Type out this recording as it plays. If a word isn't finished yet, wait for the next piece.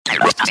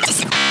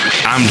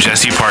I'm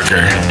Jesse Parker.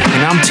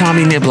 And I'm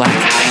Tommy Niblack.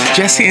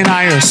 Jesse and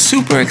I are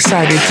super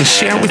excited to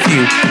share with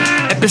you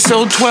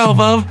episode 12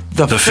 of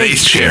The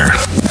Faith Chair,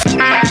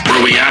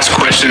 where we ask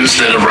questions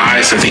that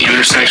arise at the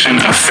intersection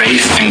of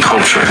faith and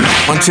culture.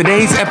 On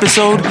today's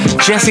episode,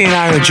 Jesse and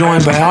I are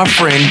joined by our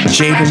friend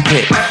Javen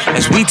Pitt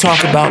as we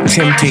talk about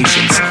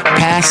temptations,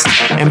 past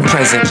and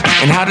present,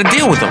 and how to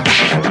deal with them.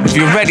 If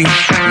you're ready,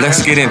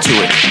 let's get into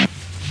it.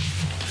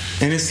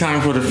 And it's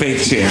time for the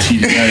Faith Chair.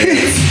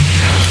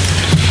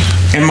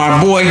 And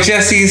my boy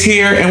Jesse is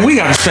here, and we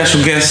got a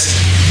special guest,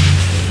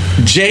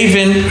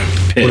 Javen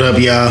Pitt. What up,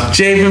 y'all?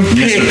 Javen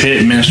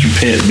Pitt. Minister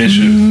Pitt,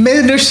 Bishop.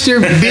 Minister,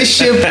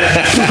 Bishop,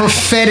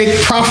 prophetic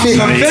prophet.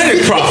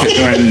 Prophetic prophet.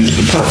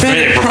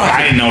 Prophetic prophet.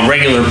 I didn't know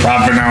regular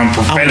prophet, now I'm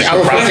prophetic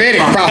I'm a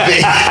prophetic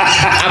prophet.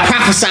 I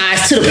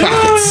prophesize to the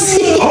prophets.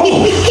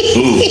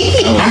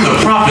 I'm the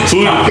prophet's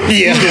prophet.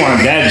 Yeah. Who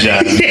wanted that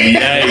job?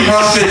 Yikes.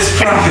 Prophet's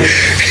prophet.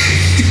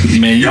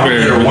 Man, you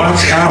better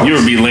watch out. You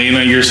would be laying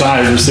on your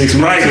side for 6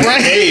 months.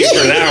 Right. Hey,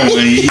 for that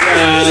one.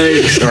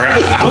 Yikes. Or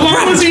how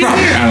long was he there?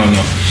 I don't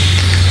know.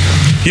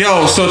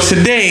 Yo, so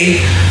today,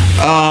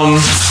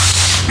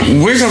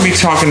 we're going to be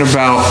talking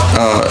about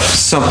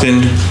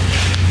something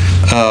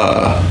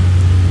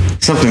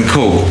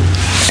cool.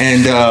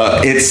 And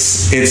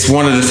it's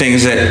one of the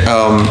things that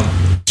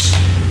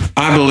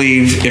I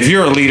believe, if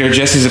you're a leader,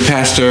 Jesse's a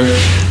pastor,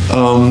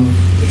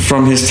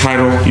 from his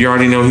title, you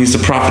already know he's the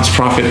prophet's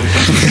prophet.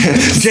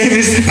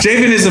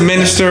 Javen is a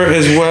minister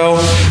as well.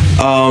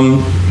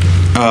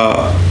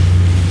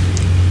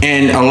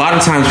 And a lot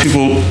of times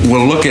people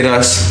will look at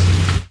us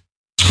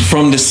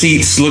from the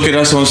seats, look at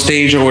us on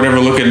stage or whatever,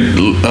 look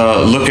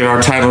at our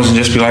titles and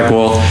just be like,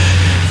 well,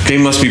 they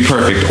must be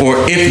perfect. Or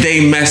if they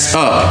mess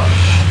up,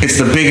 it's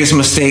the biggest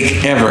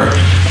mistake ever.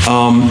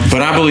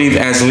 But I believe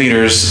as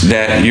leaders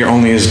that you're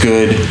only as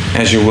good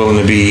as you're willing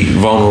to be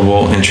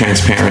vulnerable and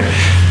transparent.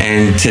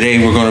 And today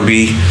we're going to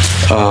be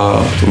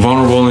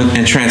vulnerable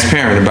and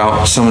transparent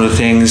about some of the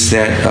things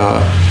that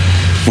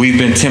we've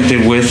been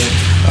tempted with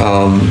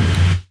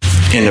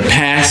in the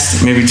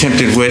past, maybe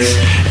tempted with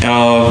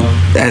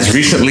as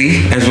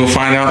recently as we'll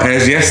find out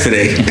as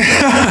yesterday.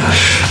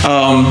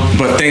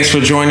 But thanks for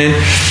joining.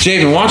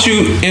 Javen, why don't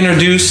you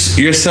introduce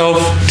yourself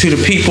to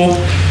the people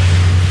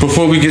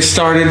before we get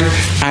started?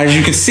 As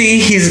you can see,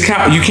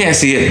 you can't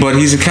see it, but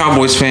he's a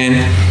Cowboys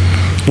fan.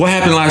 What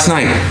happened last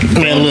night?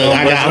 Man, look,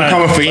 I'm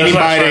coming for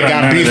anybody that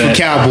got beef with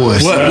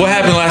Cowboys. What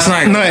happened last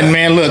night? Nothing,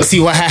 man. Look, see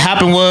what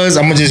happened was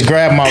I'm gonna just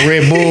grab my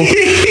Red Bull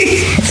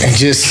and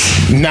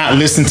just not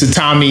listen to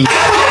Tommy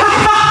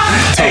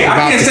talk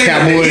about the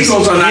Cowboys. The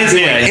Eagles are not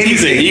doing anything.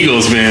 He's an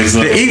Eagles fan. So.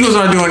 The Eagles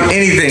aren't doing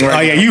anything right now.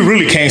 Oh yeah, you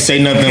really can't say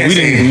nothing. We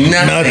didn't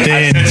nothing.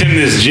 I sent him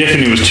this GIF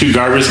and it was 2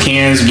 garbage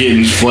cans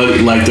getting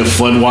flooded, like the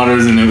flood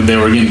waters, and they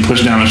were getting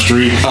pushed down the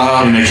street.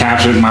 And the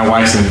caption, my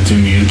wife sent it to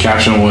me. The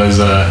caption was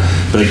the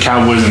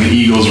Cowboys and the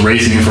Eagles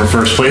racing for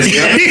first place.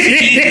 Yep.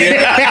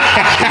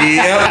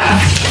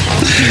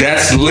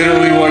 That's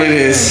literally what it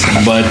is.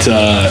 But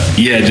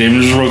yeah,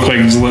 Javen, just real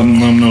quick, just let them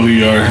know who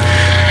you are.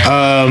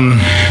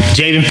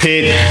 Javen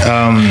Pitt,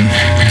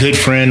 good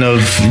friend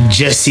of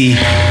Jesse.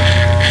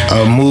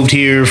 Moved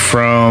here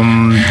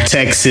from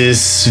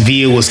Texas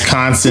via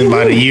Wisconsin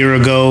about a year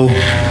ago,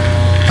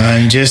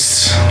 and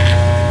just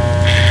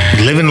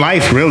living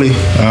life, really.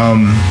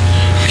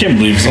 I can't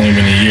believe it's only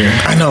been a year.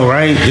 I know,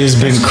 right? It's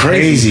been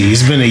crazy.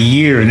 It's been a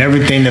year, and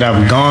everything that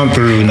I've gone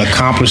through and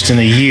accomplished in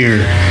a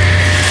year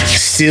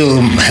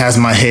still has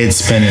my head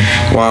spinning.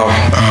 Wow.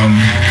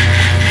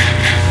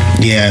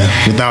 Yeah,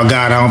 without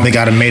God, I don't think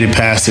I'd have made it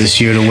past this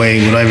year the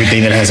way with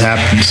everything that has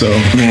happened. So,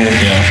 man,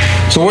 yeah.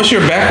 So, what's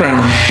your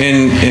background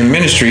in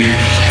ministry?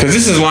 Because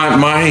this is like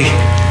my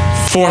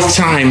 4th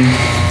time,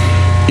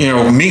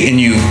 meeting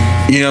you.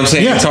 You know what I'm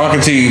saying? Yeah.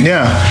 Talking to you.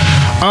 Yeah.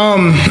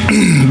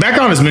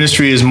 Background in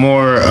ministry is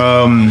more.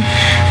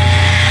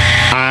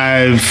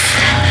 I've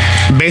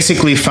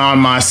basically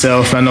found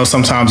myself. I know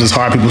sometimes it's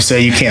hard. People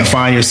say you can't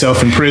find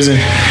yourself in prison.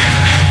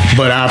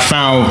 But I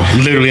found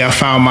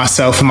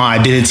myself and my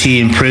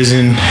identity in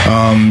prison.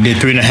 Did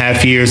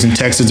 3.5 years in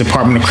Texas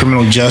Department of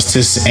Criminal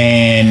Justice,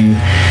 and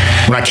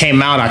when I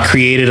came out, I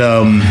created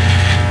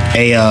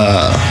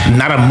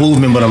not a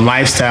movement but a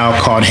lifestyle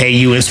called Hey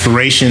You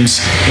Inspirations.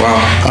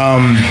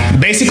 Wow.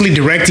 Basically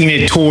directing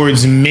it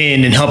towards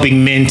men and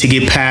helping men to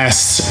get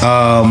past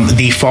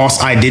the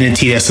false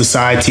identity that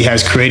society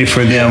has created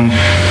for them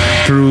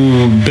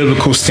through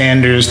biblical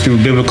standards,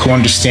 through biblical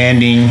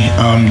understanding,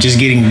 just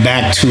getting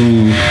back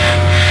to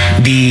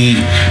the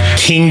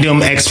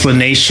kingdom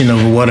explanation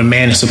of what a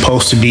man is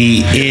supposed to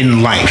be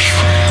in life.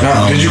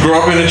 Did you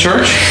grow up in the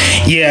church?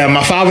 Yeah,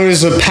 my father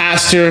is a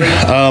pastor.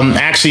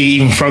 Actually,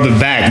 even further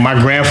back, my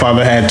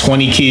grandfather had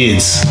 20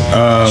 kids.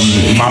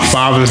 My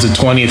father is the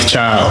 20th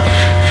child.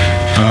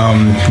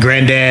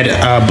 Granddad,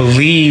 I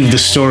believe the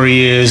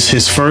story is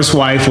his first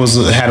wife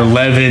had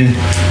 11.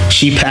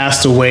 She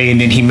passed away, and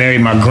then he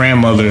married my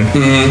grandmother,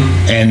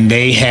 and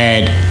they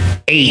had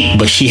 8,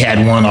 but she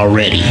had 1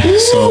 already. Ooh.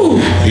 So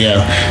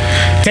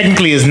yeah,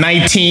 technically it's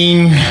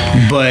 19,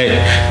 but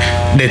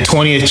the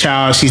 20th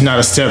child. She's not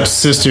a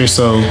stepsister,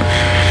 so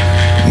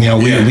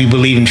we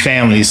believe in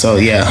family. So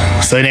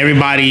so then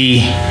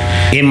everybody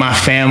in my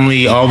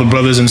family, all the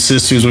brothers and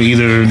sisters were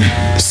either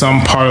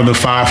some part of the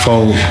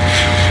fivefold.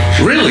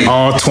 Really?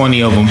 All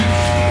 20 of them.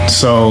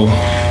 So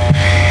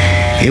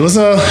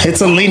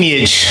it's a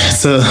lineage.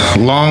 It's a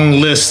long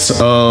list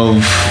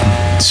of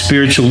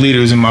spiritual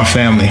leaders in my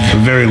family, a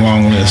very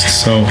long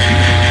list. So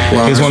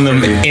it's one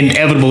of the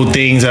inevitable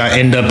things that I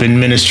end up in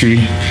ministry.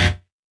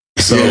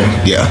 So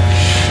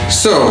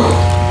So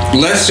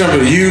let's jump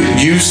in.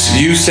 You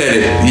said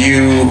it.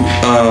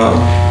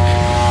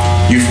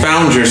 You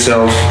found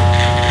yourself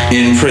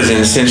in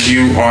prison since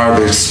you are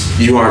the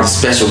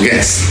special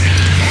guest.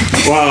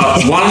 Well,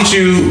 why don't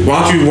you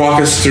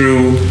walk us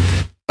through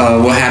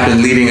what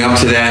happened leading up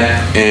to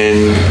that,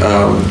 and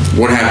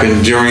what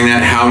happened during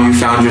that, how you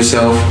found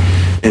yourself,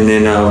 and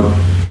then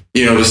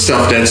the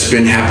stuff that's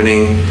been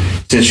happening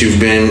since you've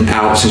been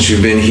out, since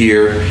you've been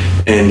here,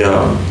 and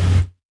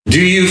do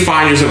you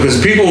find yourself,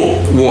 because people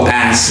will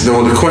ask,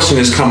 though the question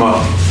has come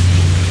up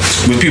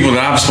with people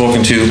that I've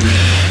spoken to,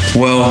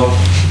 well,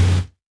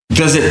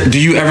 do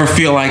you ever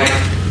feel like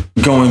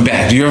going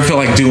back? Do you ever feel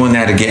like doing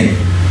that again?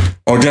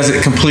 Or does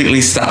it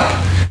completely stop?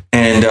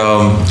 And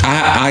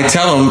I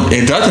tell them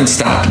it doesn't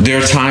stop. There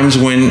are times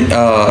when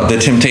the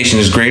temptation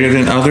is greater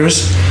than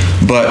others,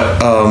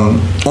 but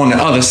on the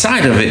other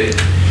side of it,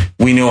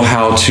 we know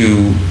how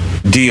to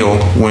deal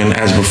when,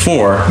 as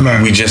before,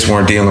 we just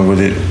weren't dealing with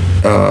it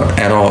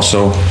at all.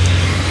 So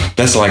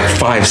that's like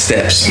 5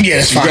 steps.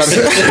 Yes, 5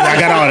 steps. I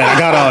got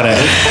all that.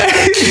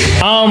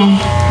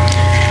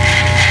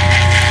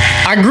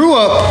 I grew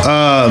up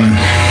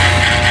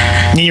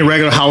in your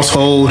regular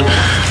household,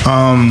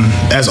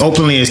 as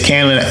openly as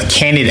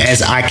candid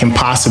as I can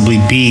possibly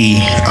be.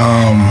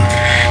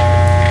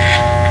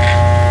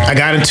 I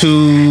got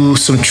into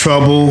some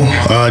trouble,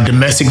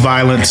 domestic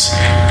violence.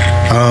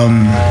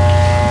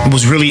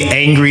 Was really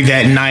angry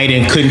that night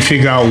and couldn't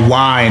figure out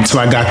why until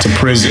I got to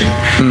prison.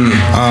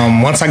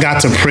 Once I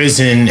got to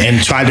prison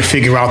and tried to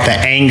figure out the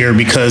anger,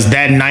 because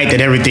that night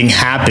that everything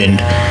happened,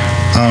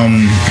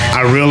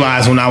 I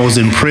realized when I was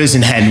in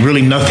prison had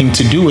really nothing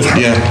to do with her.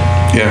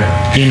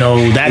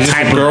 That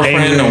type of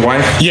girlfriend anger. Or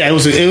wife? Yeah, it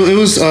was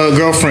a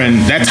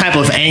girlfriend. That type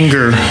of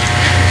anger.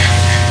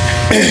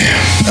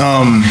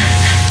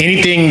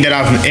 Anything that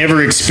I've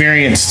ever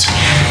experienced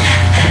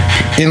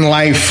in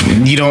life,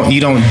 you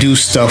don't do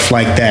stuff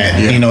like that.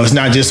 It's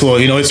not just,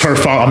 it's her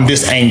fault, I'm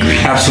this angry.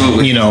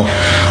 Absolutely.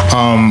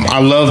 I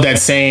love that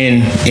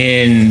saying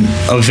in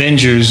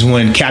Avengers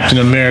when Captain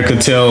America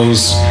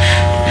tells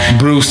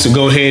Bruce to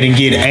go ahead and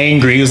get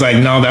angry. He was like,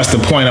 no, that's the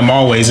point, I'm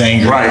always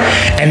angry. Right.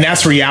 And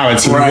that's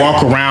reality. Right. We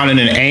walk around in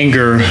an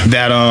anger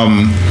that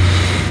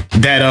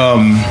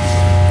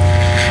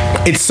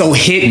it's so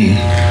hidden,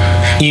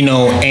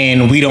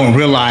 and we don't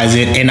realize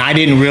it. And I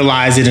didn't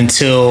realize it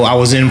until I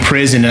was in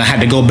prison and I had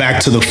to go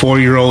back to the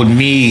 4-year-old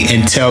me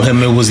and tell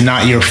him it was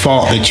not your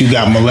fault that you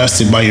got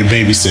molested by your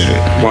babysitter.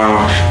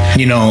 Wow.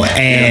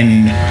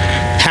 And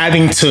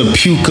having to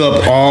puke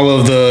up all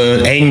of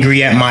the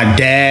angry at my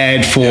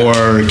dad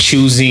for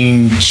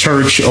choosing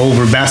church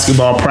over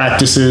basketball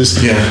practices.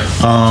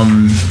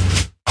 And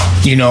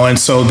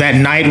so that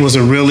night was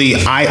a really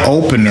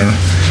eye-opener.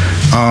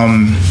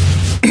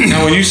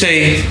 Now, when you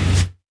say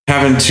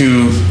having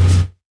to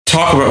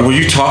talk about, were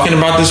you talking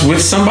about this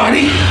with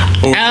somebody?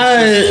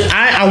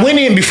 I went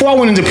in, before I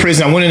went into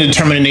prison, I went in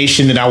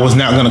determination that I was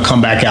not going to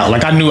come back out.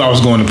 Like, I knew I was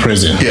going to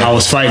prison. I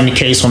was fighting the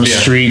case on the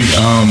street.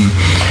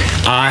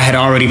 I had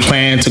already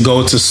planned to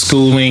go to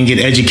schooling, get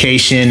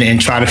education,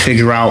 and try to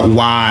figure out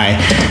why.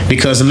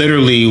 Because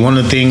literally, one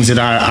of the things that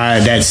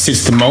that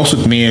sits the most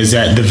with me is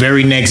that the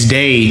very next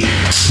day,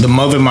 the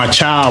mother of my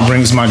child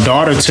brings my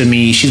daughter to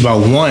me. She's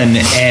about 1,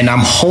 and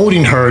I'm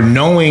holding her,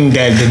 knowing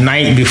that the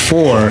night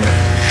before,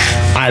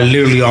 I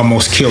literally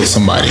almost killed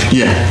somebody.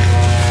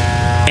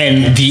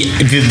 And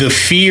the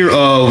fear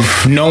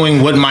of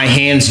knowing what my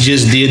hands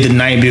just did the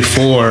night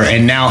before,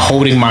 and now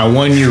holding my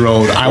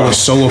 1-year-old, I was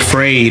so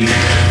afraid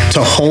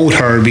to hold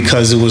her,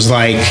 because it was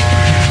like,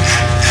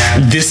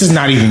 this is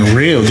not even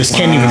real. This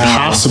can't even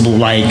possible.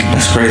 Like,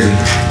 that's crazy.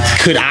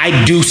 Could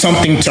I do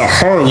something to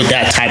her with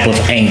that type of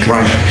anger?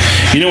 Right.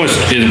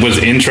 What's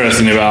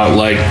interesting about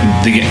like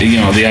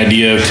the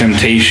idea of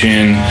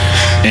temptation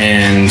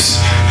and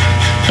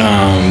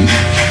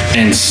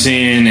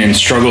sin and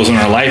struggles in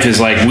our life is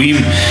like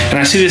and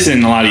I see this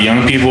in a lot of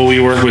young people we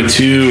work with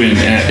too,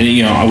 and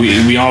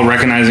we all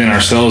recognize in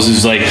ourselves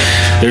is like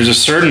there's a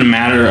certain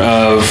matter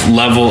of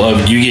level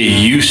of you get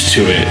used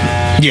to it.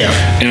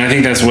 And I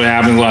think that's what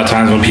happens a lot of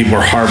times when people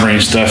are harboring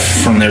stuff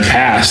from their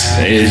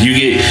past. Is you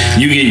get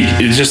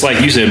it's just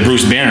like you said,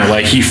 Bruce Banner,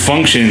 like he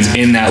functions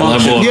in that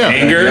level of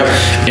anger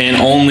and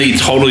only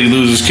totally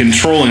loses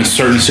control in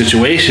certain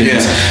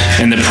situations.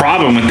 And the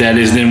problem with that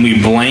is then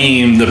we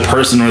blame the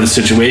person or the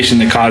situation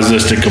that causes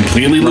us to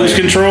completely lose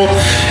control,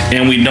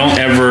 and we don't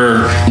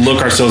ever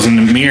look ourselves in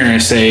the mirror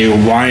and say,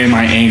 why am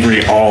I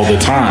angry all the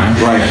time?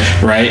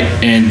 Right?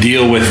 And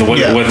deal with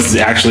what's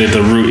actually at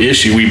the root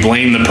issue. We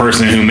blame the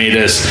person who made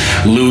us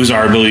us lose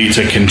our ability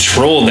to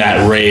control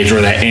that rage or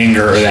that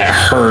anger or that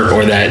hurt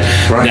or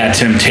that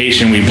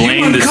temptation. We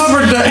blame this.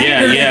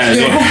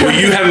 Well,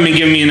 you haven't been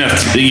giving me enough,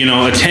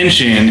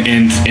 attention,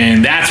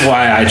 and that's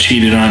why I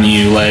cheated on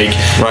you. Like,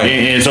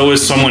 and it's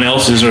always someone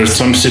else's or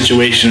some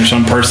situation or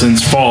some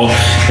person's fault,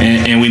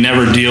 and we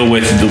never deal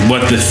with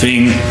what the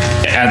thing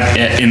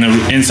in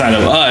the inside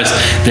of us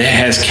that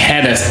has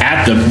had us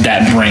at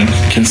that brink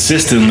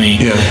consistently,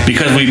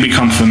 because we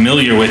become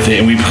familiar with it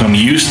and we become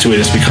used to it.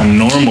 It's become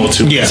normal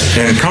to us.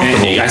 And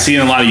comfortable. And I see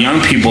in a lot of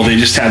young people, they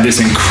just have this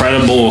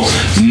incredible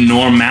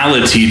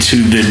normality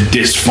to the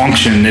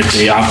dysfunction that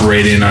they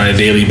operate in on a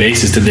daily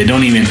basis, that they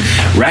don't even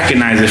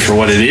recognize it for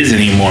what it is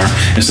anymore.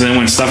 And so then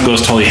when stuff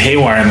goes totally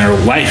haywire in their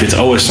life, it's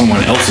always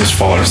someone else's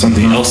fault or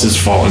something else's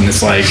fault. And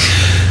it's like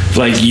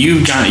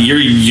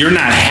you're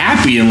not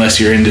happy unless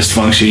you're in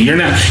dysfunction.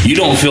 You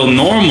don't feel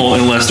normal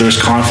unless there's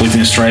conflict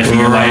and strife in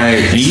your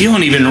life, and you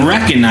don't even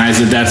recognize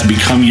that that's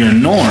become your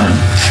norm.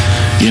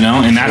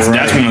 And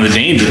that's one of the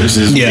dangers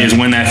is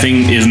when that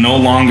thing is no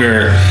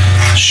longer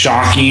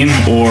shocking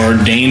or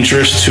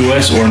dangerous to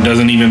us, or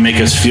doesn't even make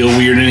us feel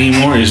weird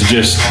anymore. It's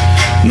just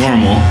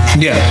normal.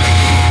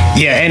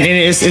 Yeah, and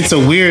it's a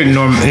weird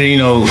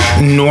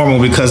normal,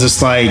 because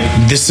it's like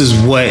this is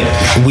what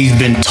we've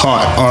been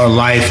taught our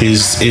life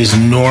is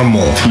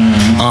normal.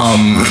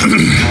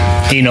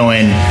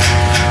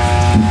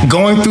 And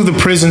going through the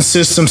prison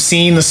system,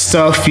 seeing the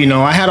stuff,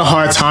 I had a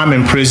hard time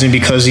in prison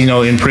because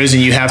in prison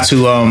you have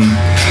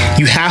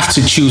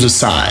to choose a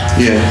side.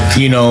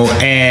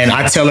 And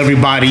I tell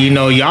everybody,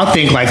 y'all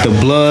think like the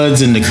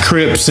Bloods and the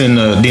Crips and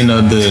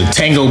the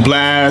Tango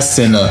Blasts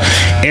and the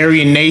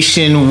Aryan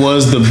Nation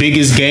was the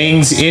biggest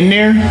gangs in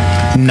there.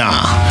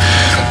 Nah,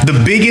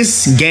 the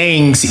biggest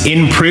gangs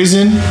in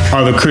prison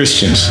are the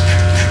Christians.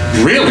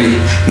 Really?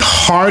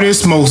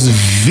 Hardest, most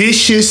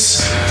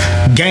vicious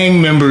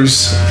gang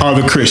members are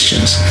the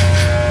Christians.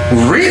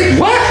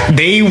 What?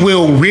 They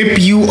will rip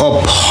you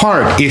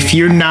apart if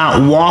you're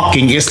not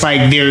walking. It's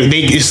like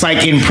it's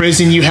like in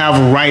prison you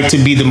have a right to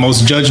be the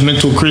most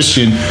judgmental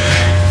Christian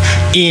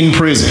in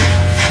prison.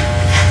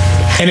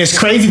 And it's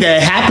crazy that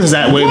it happens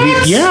that way.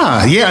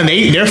 And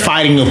they're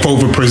fighting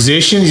over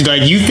positions.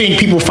 Like, you think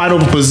people fight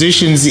over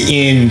positions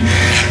in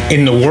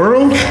the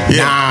world?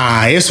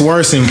 Nah, it's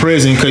worse in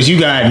prison, because you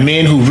got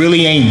men who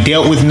really ain't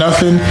dealt with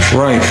nothing.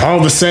 Right. All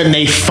of a sudden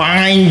they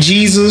find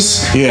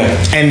Jesus.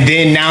 And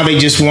then now they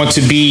just want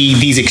to be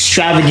these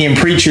extravagant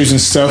preachers and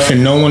stuff,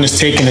 and no one is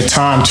taking the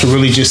time to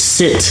really just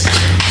sit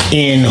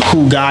in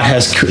who God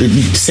has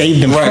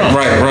saved them from.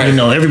 Right.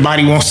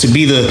 Everybody wants to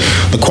be the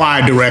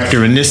choir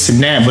director and this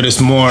and that, but it's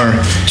more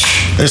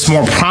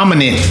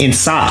prominent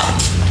inside,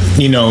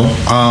 to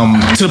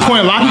the point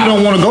a lot of people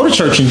don't want to go to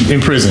church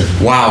in prison.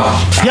 Wow.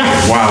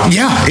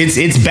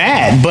 It's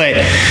bad, but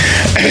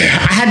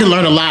I had to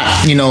learn a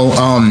lot.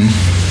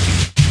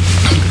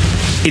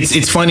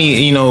 It's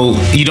funny,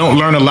 you don't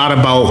learn a lot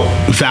about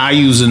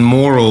values and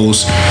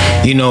morals,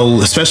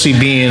 especially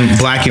being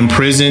black in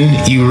prison.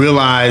 You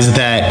realize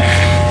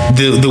that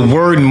the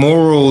word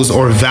morals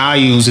or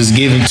values is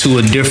given to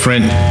a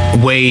different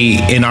way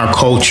in our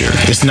culture.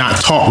 It's not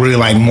taught really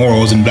like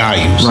morals and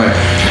values. Right.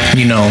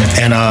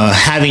 And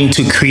having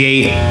to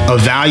create a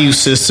value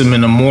system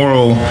and a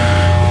moral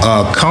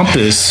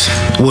compass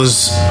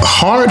was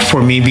hard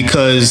for me,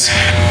 because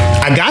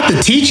I got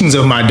the teachings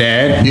of my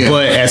dad,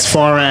 but as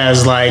far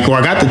as I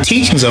got the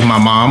teachings of my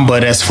mom,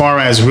 but as far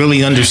as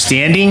really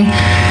understanding,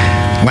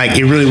 like,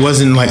 it really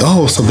wasn't like,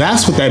 oh, so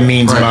that's what that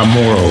means about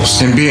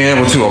morals. And being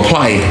able to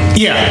apply it.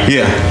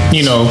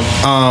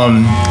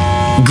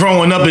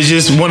 Growing up is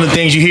just one of the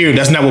things you hear.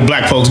 That's not what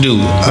black folks do.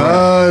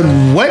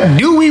 What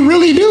do we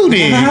really do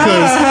then?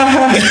 Because,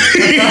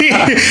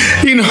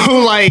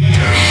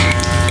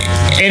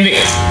 and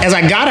as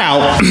I got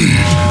out,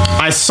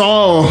 I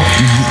saw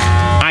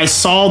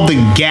the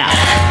gap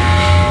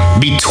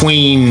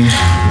between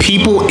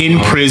people in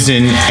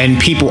prison and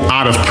people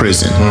out of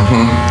prison.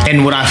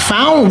 And what I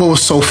found what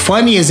was so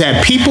funny is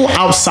that people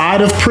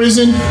outside of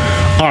prison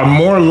are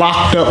more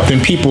locked up than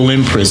people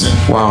in prison.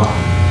 Wow.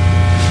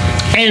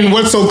 And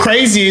what's so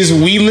crazy is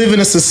we live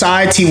in a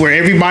society where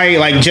everybody,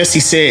 like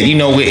Jesse said,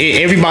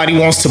 everybody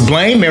wants to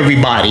blame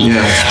everybody.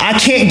 I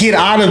can't get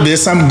out of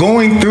this. I'm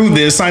going through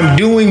this. I'm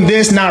doing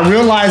this, not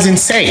realizing,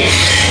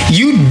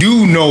 you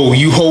do know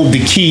you hold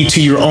the key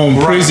to your own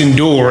prison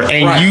door,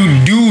 and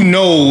you do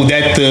know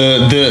that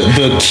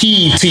the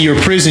key to your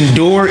prison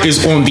door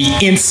is on the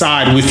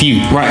inside with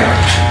you. Right.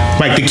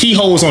 Like, the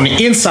keyhole is on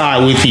the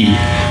inside with you,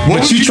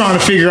 but you're trying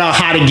to figure out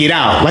how to get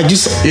out. Like,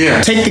 just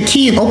take the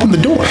key and open the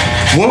door.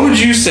 What would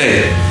you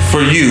say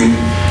for you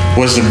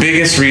was the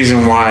biggest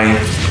reason why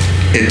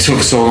it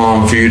took so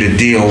long for you to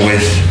deal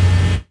with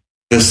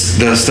the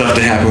stuff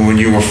that happened when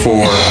you were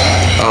 4?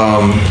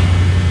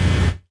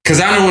 Because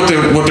I know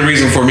what the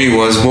reason for me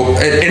was,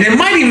 and it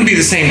might even be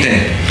the same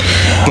thing.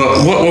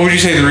 But what would you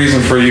say the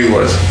reason for you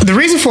was? The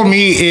reason for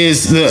me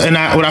is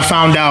what I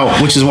found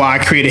out, which is why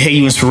I created Hey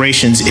You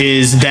Inspirations,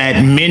 is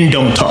that men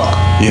don't talk.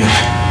 Yeah.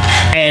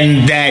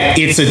 and that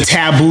it's a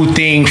taboo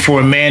thing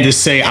for a man to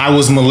say, I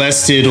was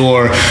molested,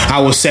 or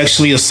I was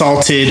sexually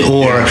assaulted,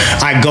 or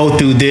I go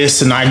through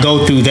this and I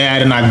go through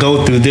that and I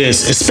go through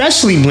this,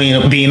 especially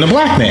being a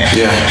black man.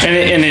 Yeah.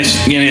 And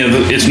it's, you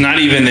know, it's not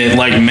even that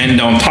like men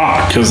don't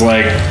talk, because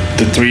like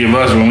the three of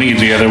us, when we get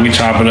together, we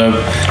chop it up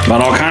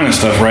about all kind of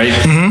stuff, right?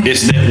 Mm-hmm.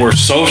 It's that we're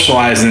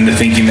socialized into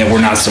thinking that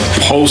we're not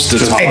supposed to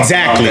talk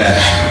exactly about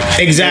that.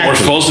 Exactly. We're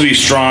supposed to be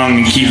strong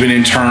and keep it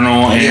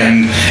internal,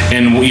 and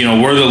you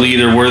know, we're the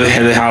leader, we're the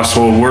head of the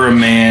household, we're a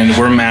man,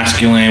 we're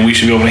masculine, we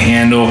should be able to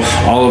handle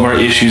all of our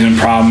issues and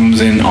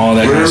problems and all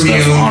that kind of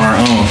stuff on our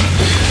own.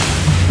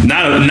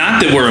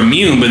 Not that we're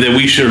immune, but that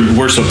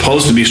we're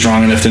supposed to be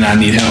strong enough to not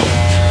need help.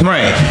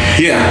 Right.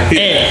 Yeah.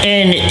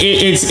 And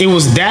it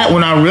was that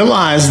when I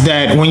realized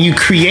that when you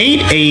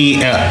create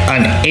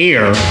an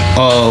air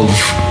of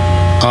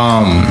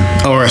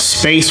or a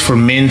space for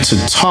men to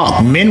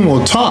talk, men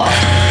will talk.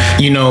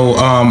 You know,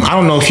 I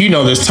don't know if you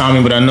know this,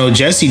 Tommy, but I know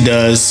Jesse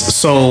does.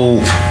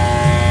 So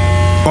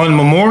on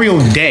Memorial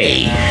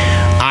Day,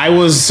 I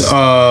was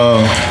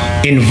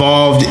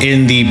involved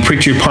in the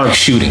Pritchard Park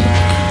shooting.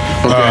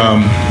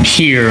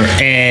 Here,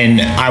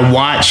 and I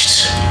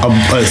watched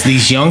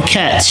these young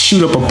cats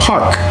shoot up a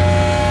park,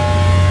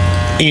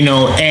 you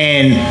know,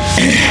 and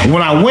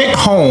when I went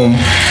home,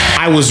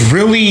 I was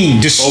really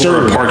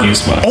disturbed.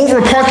 Over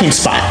a parking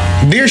spot.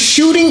 They're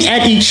shooting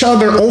at each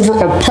other over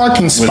a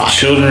parking spot. With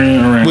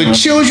children around. With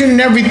children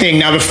and everything.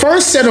 Now, the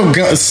first set of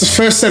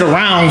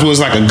rounds was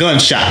like a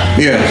gunshot.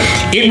 Yeah.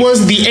 It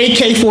was the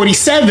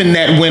AK-47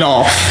 that went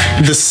off.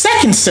 The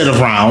second set of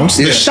rounds,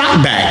 the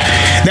shot back,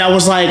 that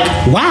was like,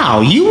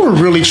 wow, you were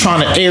really trying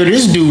to air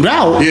this dude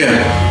out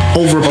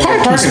over a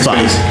parking spot.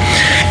 Space.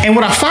 And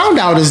what I found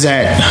out is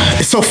that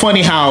it's so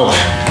funny how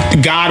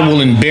God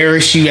will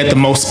embarrass you at the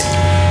most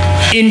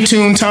in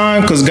tune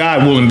time, because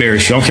God will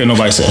embarrass you. I don't care what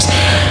nobody says.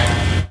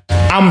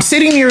 I'm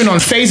sitting here and on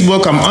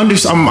Facebook,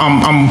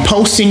 I'm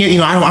posting it. You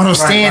know, I don't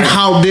understand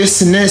how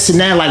this and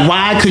that. Like,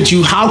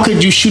 how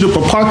could you shoot up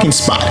a parking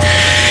spot?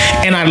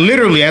 And I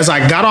literally, as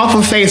I got off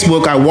of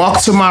Facebook, I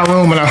walked to my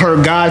room and I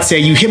heard God say,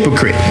 "You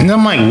hypocrite." And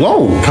I'm like,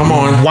 whoa. Come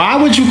on. Why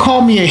would you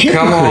call me a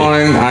hypocrite? Come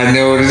on. I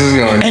know where this is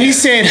going. And he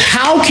said,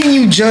 how can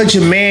you judge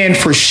a man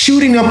for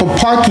shooting up a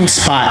parking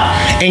spot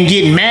and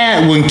get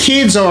mad when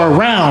kids are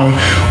around,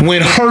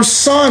 when her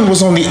son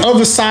was on the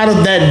other side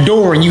of that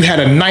door and you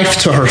had a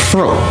knife to her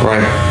throat?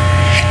 Right.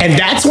 And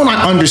that's when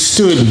I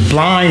understood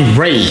blind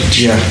rage.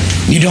 Yeah.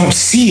 You don't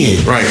see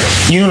it. Right.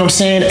 You know what I'm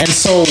saying? And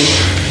so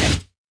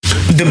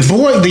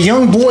the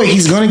young boy,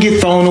 he's going to get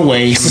thrown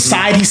away.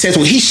 Society says,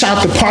 well, he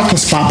shot the parking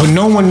spot, but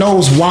no one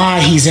knows why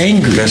he's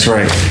angry. That's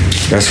right.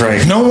 That's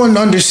right. No one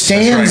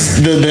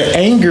understands the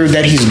anger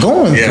that he's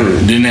going through.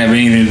 Didn't have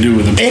anything to do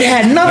with it. It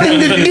had nothing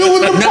to do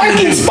with the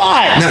parking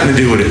spot. Nothing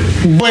to do with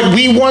it. But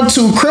we want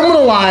to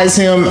criminalize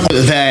him,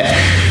 that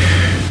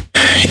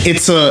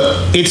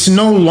it's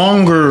no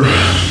longer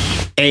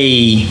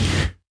a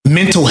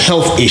mental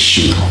health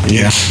issue.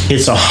 Yeah.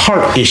 It's a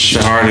heart issue.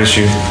 It's a heart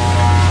issue.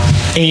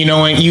 And you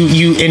know, and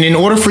and in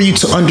order for you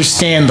to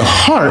understand the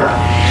heart,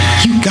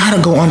 you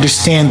gotta go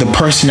understand the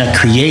person that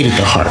created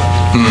the heart.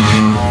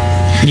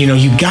 Mm-hmm. You know,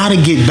 you gotta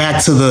get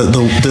back to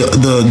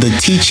the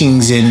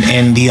teachings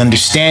and the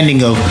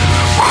understanding of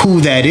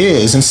who that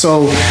is. And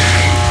so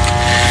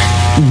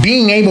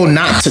being able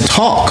not to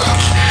talk,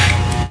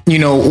 you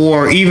know,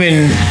 or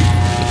even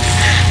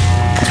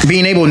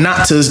being able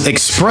not to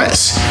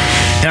express.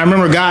 And I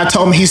remember God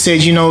told me, he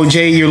said, you know,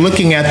 Jay, you're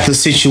looking at the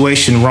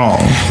situation wrong.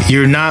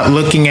 You're not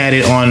looking at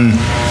it on,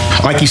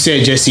 like you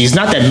said, Jesse, it's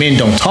not that men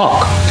don't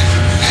talk.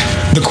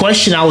 The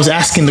question, I was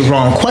asking the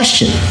wrong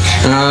question.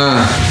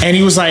 And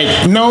he was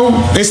like, no,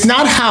 it's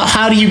not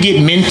how do you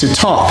get men to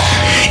talk.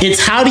 It's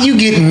how do you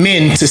get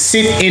men to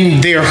sit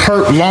in their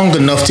hurt long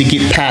enough to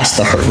get past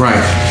the hurt.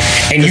 Right.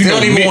 And you they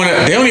don't even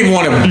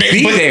want to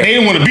be there. They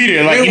don't want to be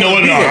there. Like, you know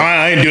what? No,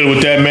 I ain't dealing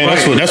with that, man.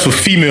 Right. That's what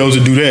females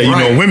do that. You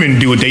know, women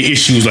deal with their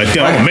issues like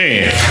that. Right. Oh,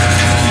 man.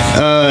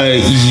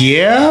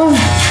 Yeah.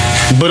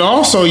 But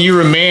also, you're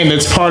a man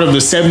that's part of the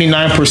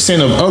 79%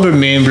 of other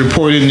men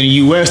reported in the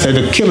U.S. that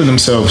are killing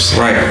themselves.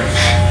 Right.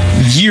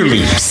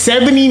 Yearly.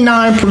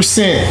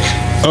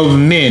 79% of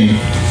men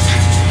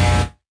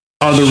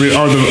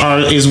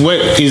is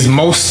what is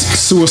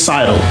most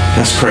suicidal.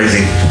 That's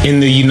crazy. In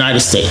the United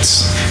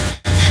States.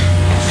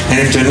 And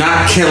if they're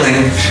not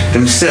killing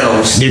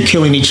themselves, they're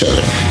killing each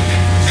other.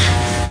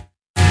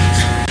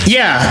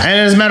 Yeah, and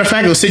as a matter of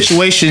fact, a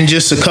situation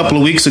just a couple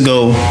of weeks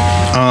ago,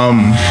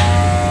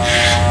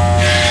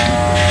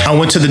 I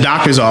went to the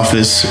doctor's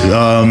office,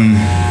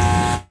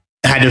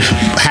 had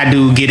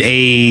to get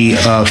a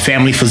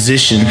family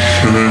physician,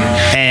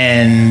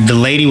 and the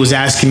lady was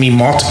asking me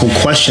multiple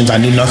questions I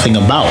knew nothing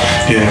about.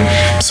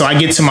 Yeah. So I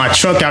get to my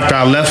truck after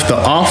I left the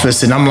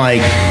office, and I'm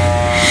like,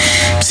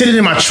 sitting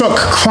in my truck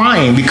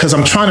crying because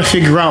I'm trying to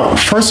figure out,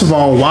 first of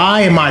all,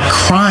 why am I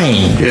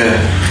crying?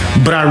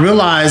 Yeah. But I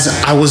realized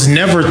I was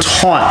never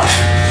taught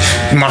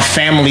my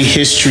family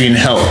history and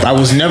health. I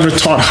was never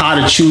taught how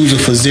to choose a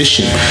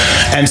physician.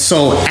 And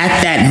so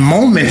at that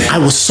moment, I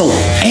was so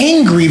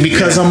angry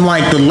because I'm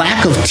like, the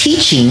lack of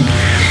teaching,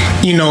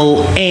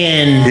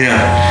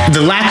 and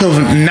the lack of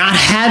not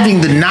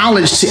having the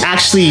knowledge to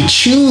actually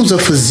choose a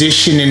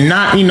physician and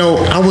not,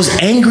 I was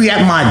angry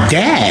at my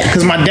dad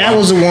because my dad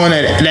was the one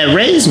that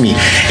raised me.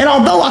 And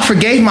although I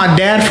forgave my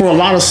dad for a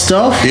lot of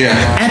stuff,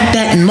 at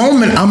that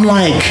moment, I'm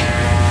like,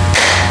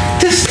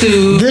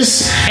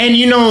 and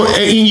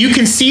you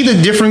can see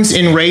the difference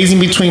in raising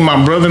between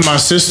my brother and my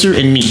sister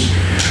and me.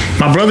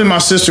 My brother and my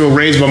sister were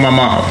raised by my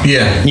mom.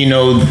 Yeah.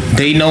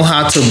 They know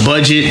how to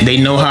budget. They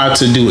know how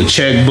to do a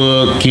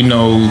checkbook,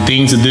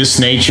 things of this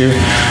nature.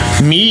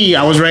 Me,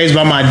 I was raised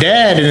by my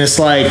dad, and it's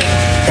like,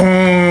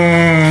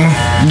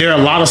 there are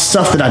a lot of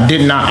stuff that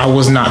I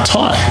was not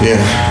taught.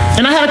 Yeah.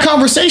 And I had a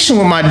conversation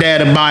with my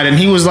dad about it, and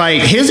he was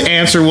like, his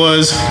answer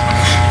was,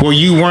 well,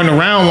 you weren't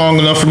around long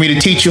enough for me to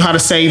teach you how to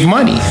save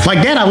money.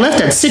 Like, Dad, I left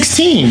at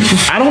 16.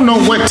 I don't know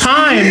what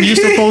time you're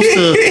supposed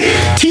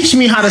to teach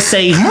me how to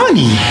save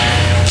money.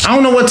 I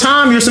don't know what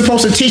time you're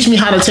supposed to teach me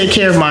how to take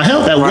care of my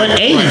health. At what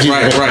age?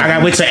 Right. I got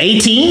to wait to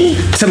 18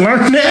 to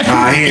learn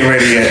that? He ain't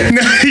ready yet.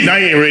 No,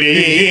 he ain't ready.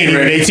 He ain't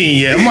ready 18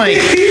 yet. I'm like,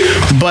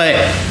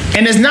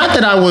 and it's not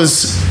that I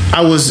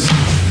was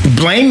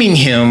blaming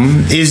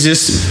him. It's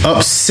just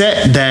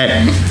upset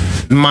that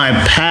my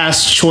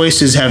past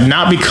choices have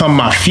not become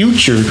my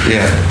future,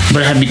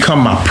 but have become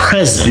my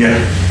present. Yeah,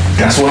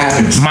 that's what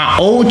happens. My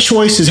old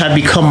choices have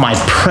become my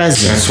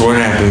present. That's what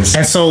happens.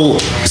 And so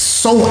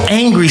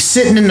angry,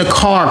 sitting in the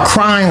car,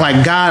 crying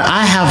like, God,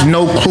 I have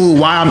no clue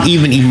why I'm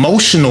even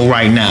emotional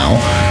right now,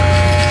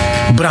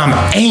 but I'm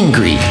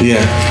angry.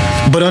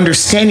 Yeah. But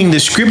understanding the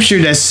scripture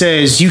that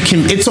says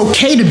it's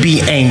okay to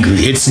be angry.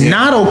 It's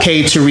not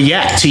okay to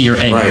react to your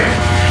anger.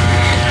 Right.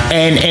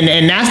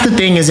 And that's the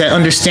thing, is that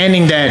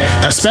understanding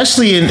that,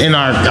 especially in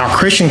our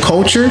Christian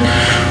culture,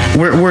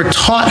 we're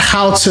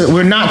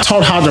not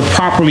taught how to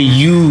properly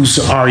use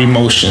our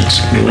emotions.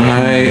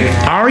 Right.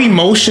 Our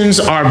emotions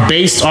are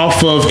based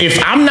off of,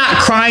 if I'm not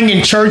crying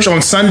in church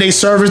on Sunday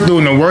service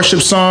doing a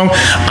worship song,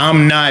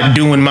 I'm not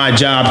doing my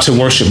job to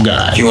worship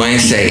God. You ain't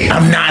saved.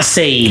 I'm not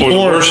saved. Or the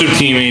worship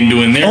team ain't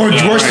doing their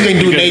job. Or worship ain't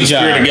doing their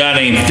job. The Spirit of God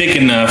ain't thick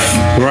enough.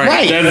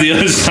 Right. That's the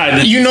other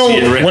side.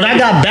 When I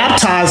got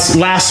baptized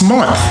last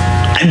month,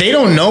 they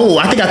don't know.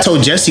 I think I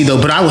told Jesse though,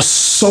 but I was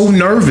so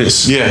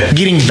nervous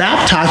getting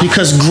baptized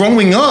because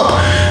growing up,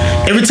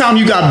 every time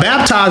you got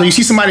baptized, or you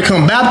see somebody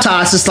come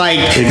baptized, it's like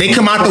they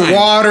come out the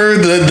water,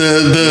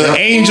 the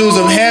angels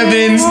of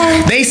heavens,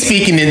 they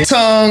speaking in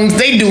tongues,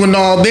 they doing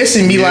all this,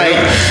 and be like,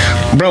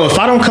 bro, if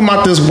I don't come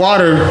out this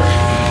water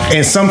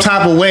in some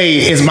type of way,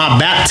 is my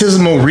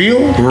baptismal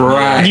real?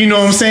 Right. You know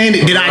what I'm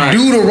saying? Did I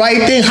do the right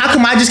thing? How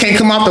come I just can't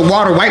come out the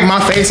water, wipe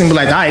my face, and be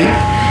like, all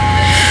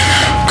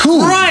right,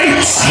 cool. Right.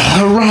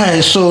 All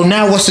right. So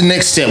now what's the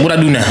next step? What I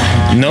do now?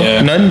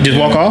 Nothing. Just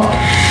walk off.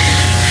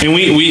 And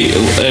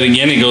and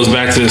again, it goes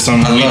back to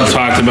something we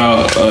talked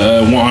about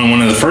on one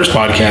of the first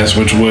podcasts,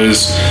 which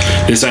was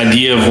this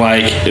idea of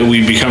like,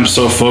 we become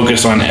so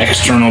focused on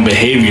external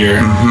behavior.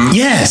 Mm-hmm.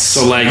 Yes.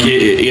 So like,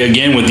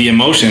 again, with the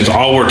emotions,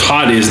 all we're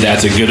taught is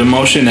that's a good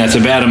emotion, that's a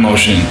bad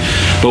emotion.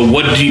 But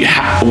what do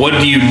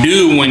you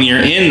do when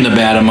you're in the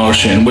bad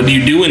emotion? What do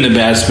you do in the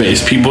bad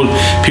space? People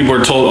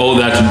are told, oh,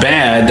 that's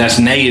bad, that's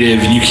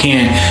negative, you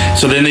can't.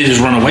 So then they just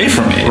run away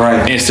from it.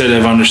 Right. Instead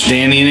of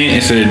understanding it,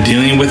 instead of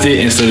dealing with it,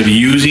 instead of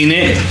using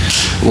it.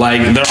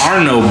 Like, there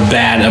are no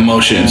bad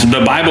emotions.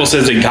 The Bible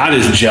says that God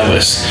is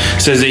jealous,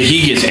 says that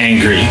he gets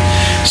angry.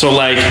 So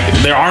like,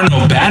 there are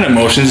no bad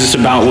emotions. It's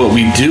about what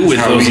we do with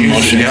those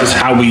emotions. It's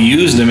how we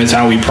use them. It's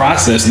how we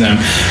process them.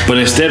 But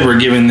instead, we're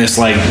given this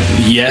like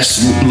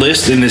yes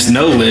list and this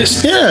no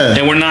list. Yeah.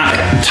 And we're not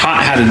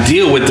taught how to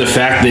deal with the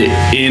fact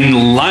that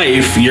in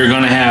life you're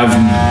going to have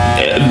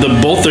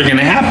both are going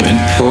to happen.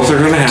 Both are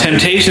going to happen.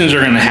 Temptations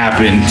are going to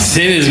happen.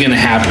 Sin is going to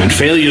happen.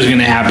 Failure is going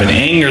to happen.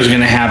 Anger is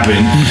going to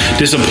happen.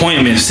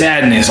 Disappointment,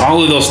 sadness,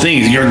 all of those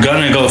things. You're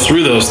going to go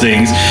through those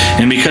things.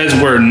 And because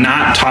we're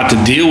not taught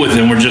to deal with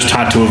them, we're just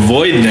taught to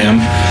avoid them.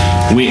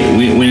 We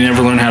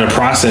never learn how to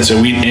process it.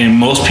 And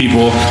most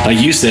people, like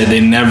you said,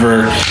 they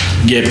never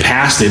get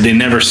past it.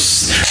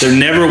 They're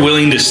never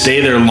willing to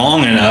stay there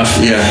long enough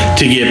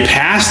to get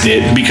past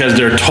it because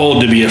they're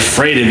told to be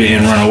afraid of it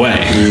and run away.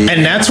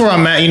 And that's where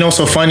I'm at.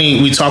 So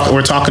funny,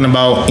 we're talking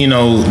about,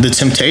 the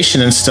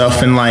temptation and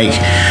stuff, and like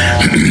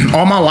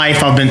all my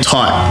life I've been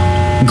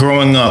taught,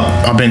 growing up,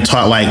 I've been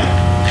taught like,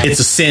 it's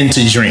a sin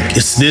to drink,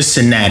 it's this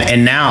and that,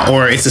 and now,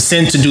 or it's a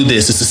sin to do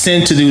this, it's a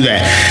sin to do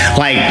that.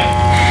 Like,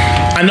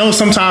 I know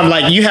sometimes,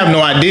 like, you have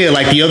no idea.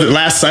 Like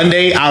last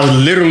Sunday, I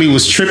literally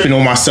was tripping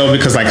on myself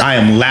because, like, I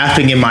am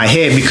laughing in my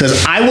head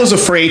because I was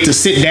afraid to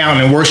sit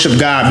down and worship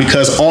God,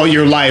 because all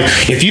your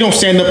life, if you don't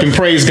stand up and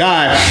praise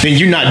God, then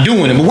you're not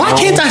doing it. But why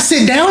can't I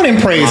sit down and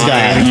praise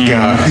God?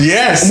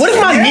 Yes. What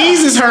if my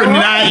knees is hurting and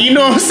I, you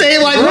know what I'm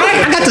saying? Like,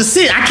 I got to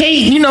sit. I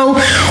can't, you know,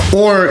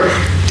 or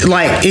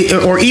like,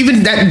 or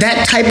even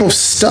that type of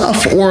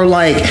stuff, or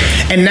like,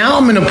 and now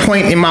I'm in a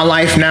point in my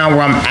life now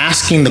where I'm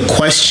asking the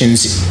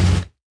questions.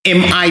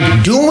 Am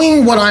I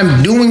doing what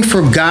I'm doing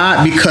for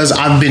God because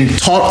I've been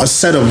taught a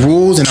set of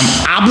rules and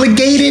I'm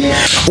obligated?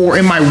 Or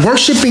am I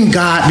worshiping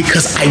God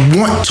because I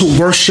want to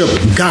worship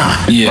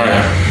God? Yeah.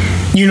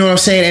 Right. You know what I'm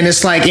saying? And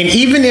it's like, and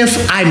even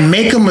if I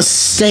make a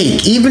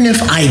mistake, even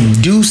if I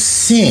do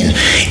sin,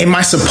 am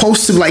I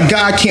supposed to, like,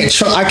 God, I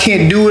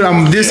can't do it.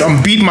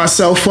 I'm beating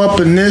myself up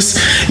in this.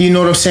 You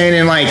know what I'm saying?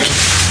 And like,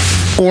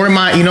 or am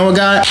I, you know what,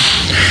 God?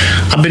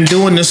 I've been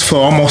doing this for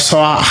almost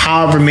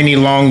however many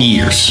long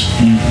years.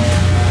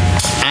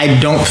 I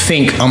don't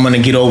think I'm going to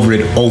get over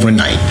it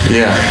overnight.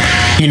 Yeah.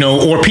 You know,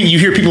 or you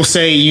hear people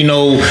say, you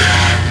know,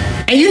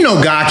 and you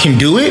know God can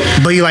do it,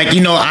 but you're like,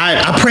 you know,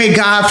 I pray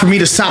God for me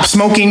to stop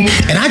smoking,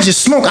 and I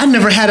just smoke. I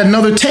never had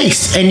another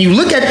taste. And you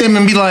look at them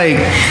and be like,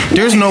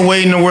 there's no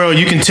way in the world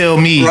you can tell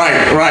me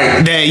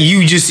that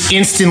you just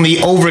instantly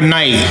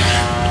overnight.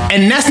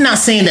 And that's not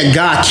saying that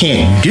God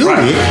can't do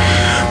it,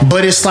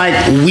 but it's like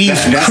we've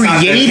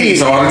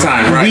created all the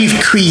time, right? We've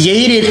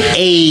created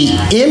a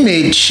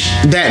image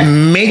that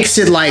makes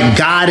it like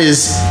God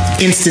is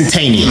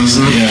instantaneous,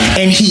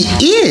 and He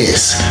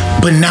is,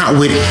 but not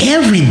with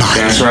everybody.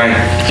 That's right,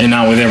 and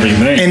not with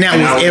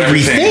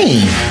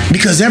everything,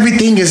 because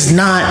everything is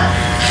not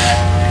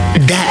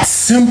that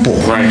simple.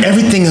 Right.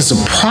 Everything is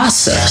a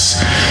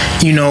process,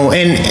 you know,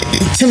 and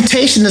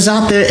temptation is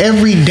out there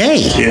every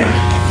day.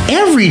 Yeah.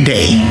 Every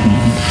day.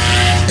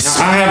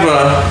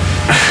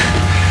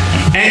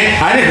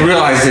 I didn't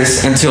realize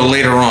this until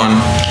later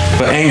on,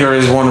 but anger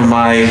is one of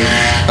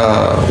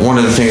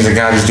the things that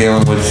God is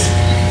dealing with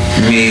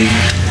me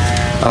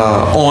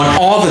on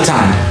all the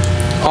time.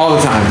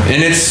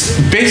 And it's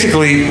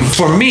basically,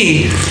 for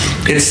me,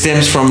 it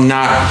stems from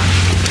not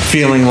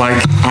feeling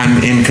like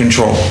I'm in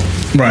control.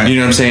 Right. You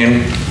know what I'm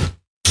saying?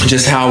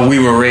 Just how we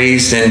were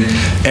raised, and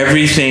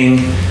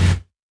everything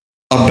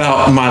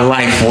about my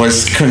life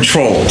was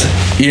controlled.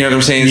 You know what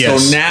I'm saying?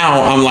 Yes. So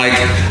now I'm like,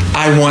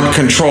 I want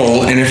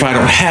control, and if I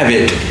don't have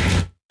it,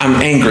 I'm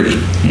angry.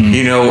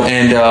 You know,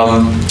 and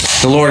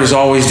the Lord is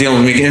always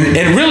dealing with me, and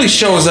it really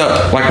shows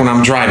up like when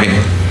I'm driving.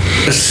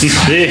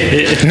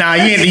 Nah,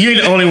 you're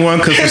the only one,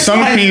 because for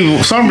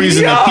some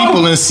reason, the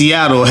people in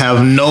Seattle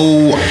have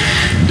no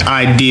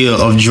idea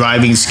of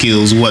driving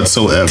skills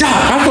whatsoever. Doc,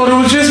 I thought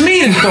it was just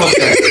me that thought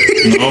that.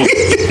 No,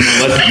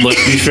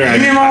 let's be fair.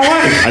 Me and my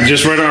wife. I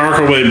just read an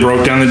article where they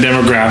broke down the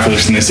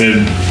demographics, and they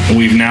said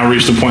we've now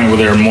reached a point where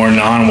there are more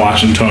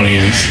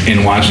non-Washingtonians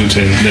in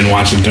Washington than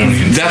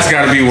Washingtonians. That's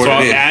got to be what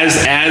it is.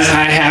 As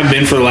I have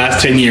been for the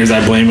last 10 years,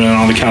 I blame it on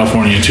all the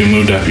Californians who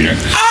moved up here.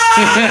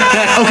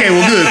 Okay,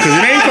 well, good, because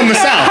it ain't from the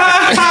South.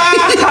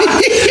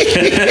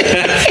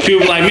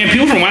 People like, man,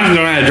 people from Washington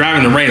don't know how to drive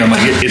in the rain. I'm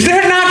like,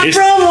 they're not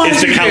from Washington.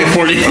 It's the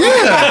California.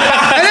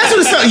 Yeah, and that's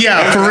what it's.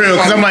 Yeah, for real.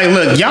 Because I'm like,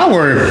 look, y'all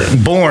were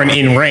born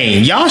in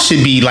rain. Y'all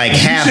should be like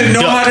half. You should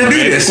know how to do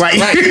this. Like,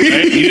 right?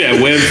 You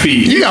got web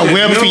feet. You got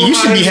web feet. You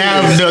should be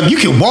half. You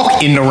can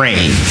walk in the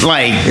rain.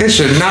 Like, it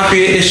should not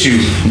be an issue.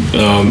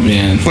 Oh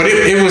man! But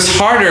it was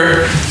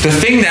harder. The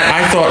thing that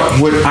I thought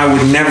I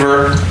would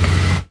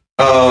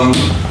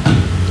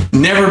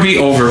never be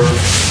over,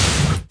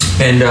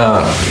 and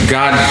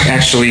God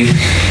actually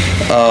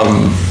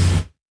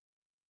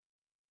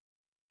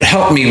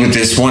helped me with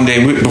this one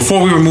day.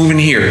 Before we were moving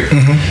here,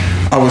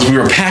 we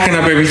were packing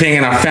up everything,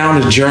 and I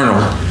found a journal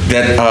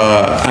that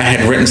I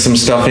had written some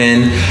stuff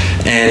in,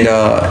 and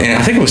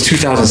I think it was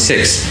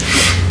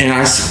 2006, and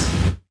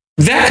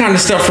that kind of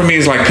stuff for me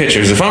is like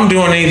pictures. If I'm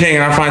doing anything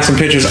and I find some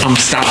pictures, I'm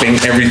stopping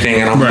everything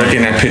and I'm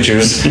looking at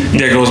pictures.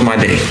 There goes my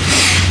day.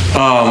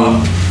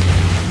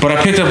 But I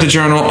picked up the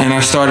journal and I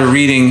started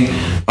reading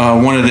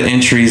one of the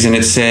entries, and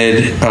it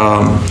said,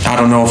 I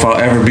don't know if I'll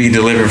ever be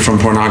delivered from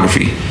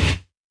pornography.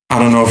 I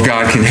don't know if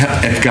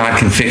God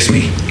can fix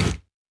me.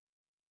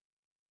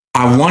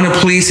 I want to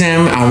please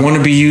Him. I want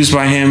to be used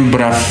by Him, but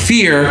I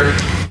fear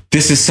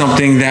this is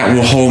something that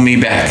will hold me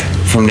back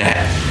from that.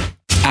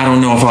 I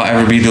don't know if I'll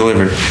ever be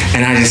delivered.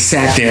 And I just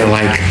sat there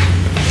like,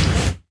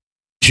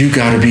 you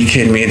got to be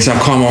kidding me. And so I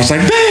called my mom. I was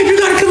like, babe, you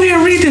got to come here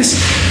and read this.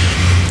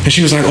 And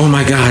she was like, oh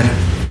my God,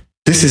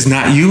 this is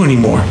not you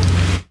anymore.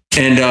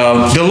 And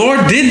the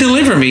Lord did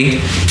deliver me.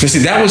 See,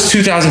 that was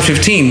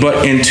 2015.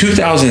 But in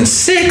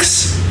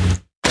 2006,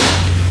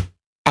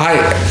 I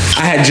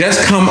had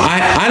just come,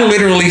 I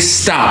literally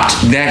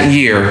stopped that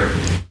year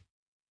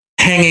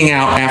hanging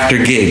out after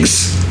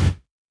gigs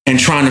and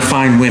trying to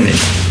find women.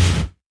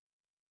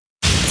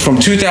 From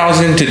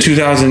 2000 to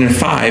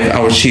 2005, I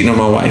was cheating on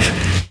my wife.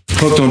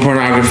 Hooked on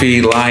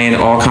pornography, lying,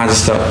 all kinds of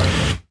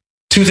stuff.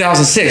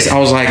 2006, I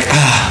was like,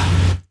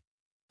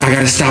 I got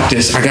got to stop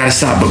this. I got to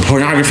stop. But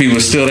pornography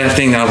was still that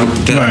thing that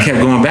I kept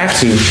going back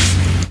to.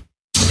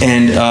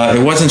 And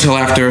it wasn't until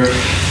after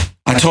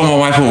I told my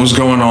wife what was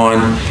going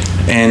on,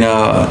 and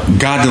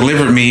God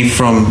delivered me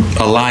from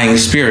a lying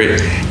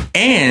spirit,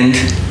 and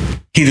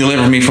he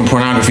delivered me from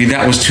pornography.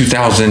 That was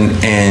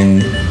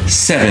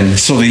 2007.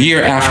 So the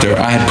year after,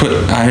 I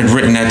had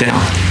written that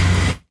down.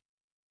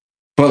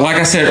 But like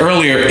I said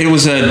earlier, it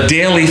was a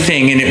daily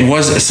thing, and it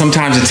was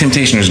sometimes the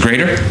temptation was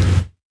greater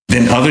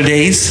than other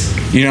days.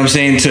 You know what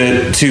I'm saying?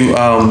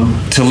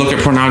 To look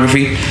at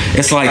pornography,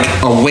 it's like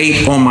a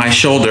weight on my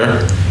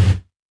shoulder.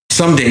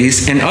 Some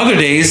days, and other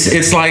days,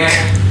 it's like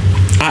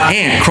an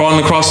ant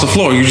crawling across the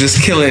floor. You just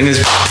kill it, and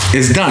it's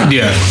done.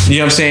 Yeah, you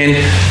know what I'm saying?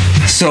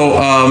 So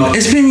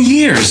it's been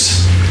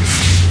years,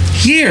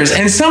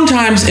 and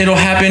sometimes it'll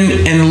happen,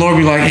 and the Lord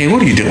will be like, "Hey,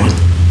 what are you doing?"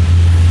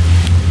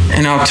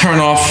 And I'll turn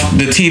off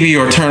the TV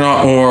or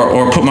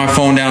put my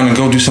phone down and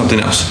go do something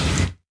else.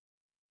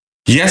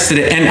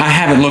 Yesterday, and I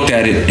haven't looked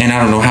at it, and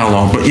I don't know how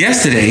long, but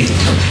yesterday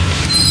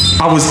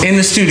I was in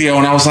the studio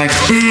and I was like,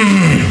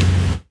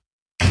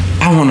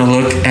 I want to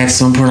look at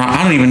some pornography.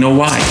 I don't even know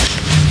why.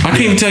 I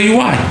can't even tell you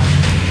why.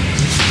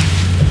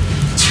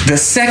 The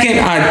second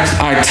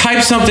I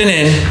type something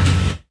in,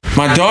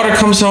 my daughter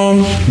comes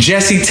home,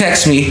 Jesse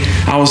texts me.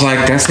 I was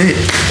like, that's it.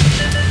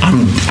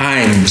 I'm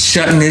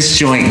shutting this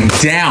joint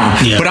down.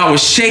 Yeah. But I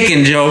was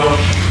shaking, Joe.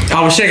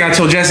 I was shaking. I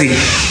told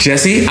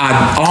Jesse,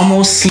 I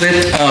almost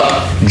slipped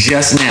up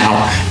just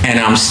now, and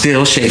I'm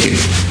still shaking.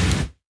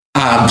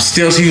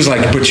 He was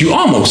like, but you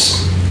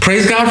almost.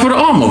 Praise God for the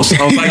almost.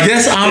 I was like,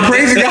 yes, I'm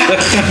praising God.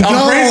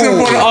 I'm praising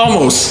for the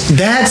almost.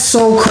 That's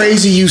so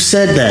crazy you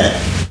said that.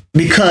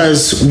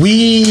 Because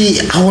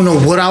I don't know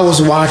what I was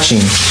watching,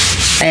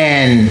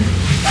 and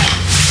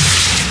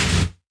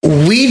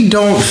we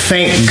don't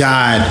thank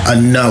God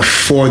enough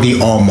for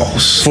the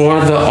almost. For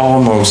the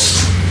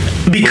almost.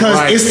 Because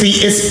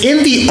it's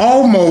in the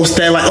almost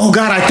that, like, oh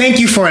God, I thank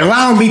you for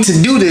allowing me to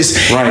do this.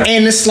 Right.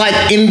 And it's like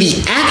in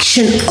the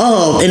action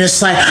of, and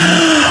it's like,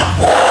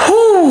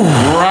 whew,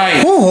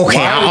 right. Whew,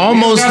 okay, I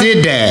almost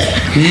did that.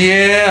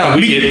 Yeah.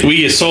 We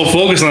get so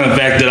focused on the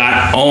fact that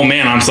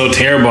I'm so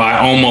terrible, I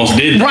almost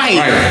did that.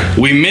 Right.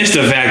 We missed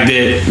the fact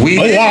that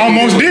I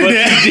almost did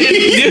that.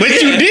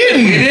 But you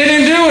didn't. We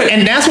didn't do it.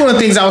 And that's one of the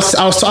things I was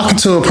talking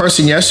to a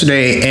person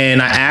yesterday,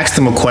 and I asked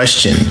them a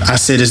question. I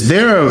said, is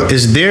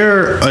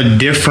there a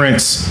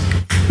difference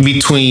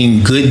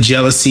between good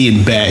jealousy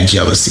and bad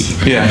jealousy?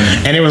 Yeah.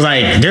 And it was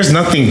like, there's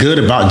nothing good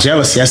about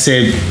jealousy. I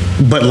said,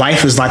 but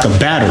life is like a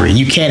battery.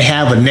 You can't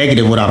have a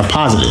negative without a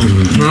positive.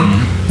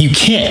 Mm-hmm. You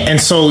can't. And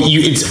so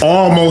it's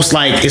almost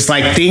like, it's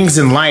like things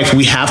in life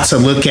we have to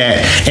look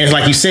at. And it's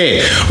like you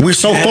said, we're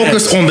so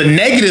focused on the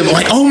negative,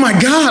 like, oh my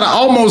God, I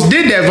almost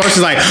did that,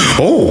 versus like,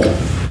 oh,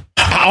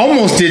 I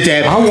almost did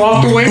that. I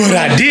walked away, but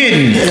I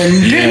didn't.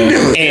 And didn't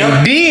do it.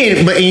 And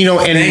then, but you know,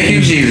 and thank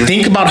you, Jesus.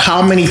 Think about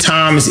how many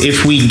times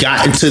if we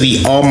got into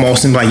the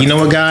almost and be like, you know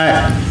what,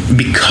 God,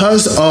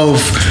 because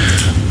of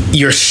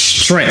your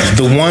strength,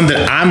 the one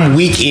that I'm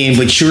weak in,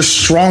 but you're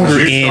stronger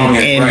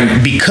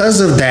and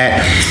because of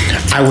that,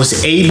 I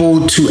was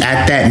able to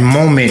at that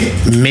moment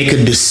make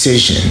a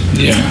decision,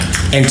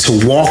 and to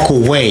walk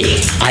away.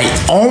 I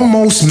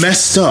almost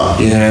messed up,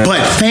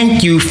 but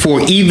thank you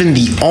for even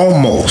the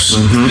almost,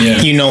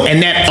 you know,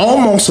 and that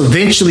almost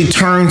eventually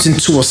turns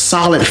into a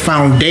solid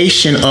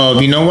foundation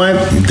of, you know what,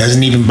 it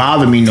doesn't even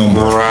bother me no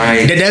more.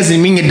 Right. That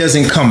doesn't mean it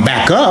doesn't come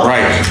back up.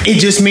 Right. It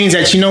just means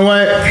that, you know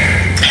what,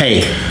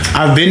 hey,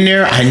 I've been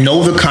there. I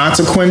know the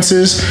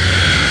consequences.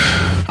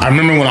 I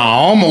remember when I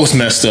almost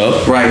messed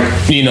up. Right.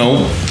 You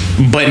know,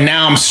 but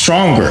now I'm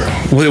stronger.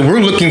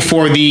 We're looking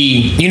for the,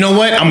 you know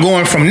what? I'm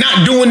going from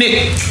not doing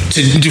it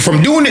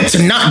from doing it to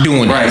not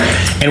doing it. Right.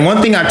 And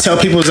one thing I tell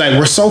people is like,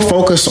 we're so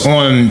focused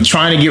on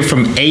trying to get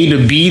from A to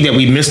B that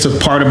we missed the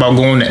part about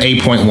going to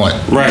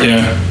 8.1. Right.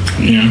 Yeah.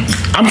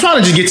 I'm trying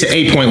to just get to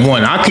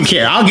 8.1. I'll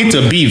get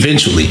to B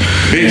eventually.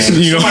 You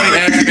know? Somebody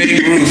asked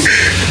Betty Ruth,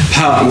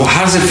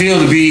 how does it feel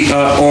to be,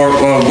 or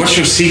what's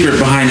your secret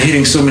behind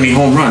hitting so many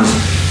home runs?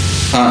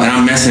 And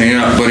I'm messing it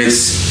up, but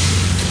it's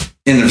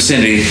in the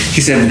vicinity.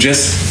 He said,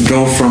 just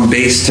go from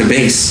base to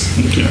base.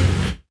 Okay.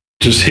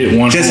 Just hit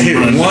one. Just hit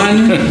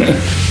one.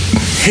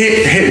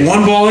 hit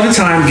one ball at a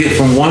time. Get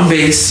from one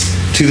base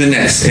to the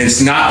next. It's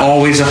not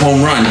always a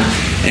home run,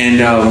 and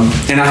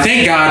I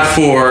thank God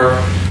for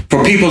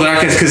people that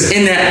I can, because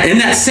in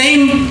that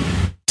same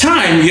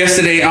time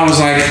yesterday, I was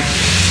like,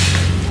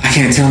 I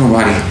can't tell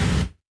nobody.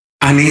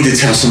 I need to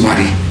tell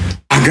somebody.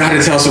 I got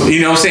to tell somebody.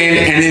 You know what I'm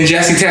saying? And then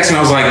Jesse texted me.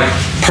 I was like,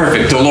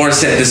 perfect. The Lord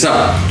set this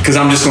up, because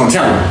I'm just going to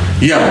tell him,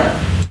 yo,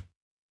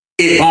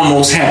 it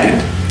almost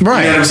happened.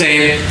 Right. You know what I'm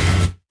saying?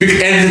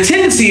 And the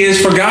tendency is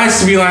for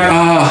guys to be like,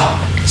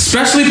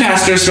 especially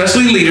pastors,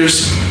 especially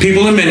leaders,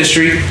 people in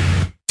ministry,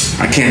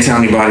 I can't tell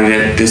anybody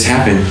that this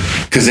happened,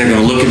 because they're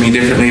going to look at me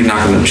differently. They're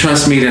not going to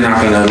trust me. They're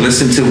not going to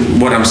listen to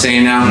what I'm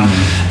saying now.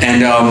 Mm-hmm.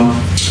 And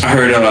I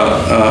heard on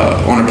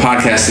a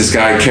podcast, this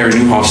guy, Kerry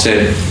Newhoff,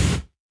 said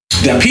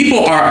that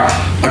people are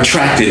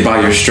attracted by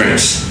your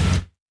strengths,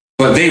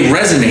 but they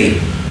resonate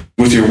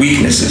with your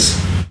weaknesses.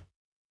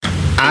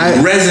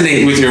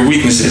 Resonate with your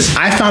weaknesses.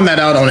 I found that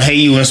out on Hey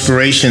You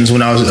Inspirations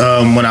when I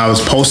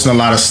was posting a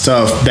lot of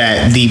stuff,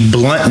 that the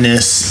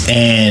bluntness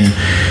and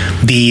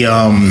the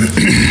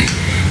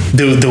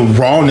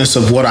rawness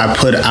of what I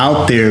put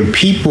out there,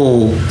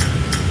 people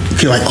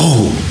feel like,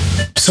 oh,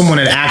 someone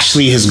that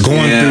actually has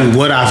gone through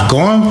what I've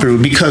gone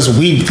through, because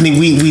we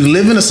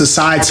live in a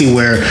society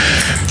where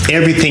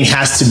everything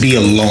has to be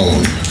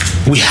alone.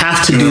 We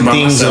have to do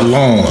things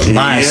alone,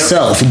 by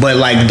ourselves. But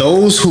like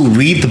those who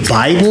read the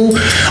Bible,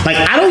 like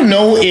I don't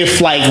know if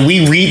like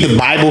we read the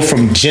Bible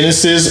from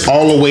Genesis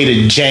all the way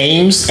to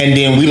James, and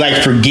then we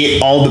like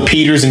forget all the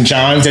Peters and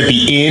Johns at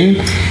the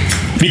end.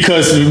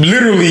 Because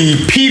literally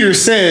Peter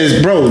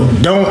says, bro,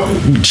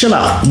 don't chill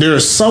out. There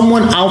is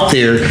someone out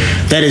there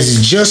that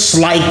is just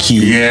like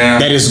you,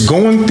 that is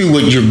going through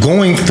what you're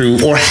going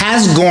through, or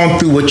has gone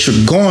through what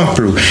you're going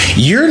through.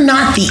 You're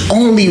not the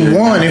only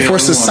one. And for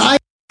society,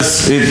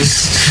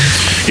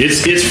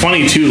 it's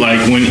funny too, like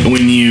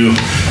when you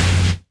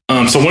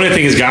so one of the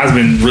things God's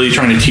been really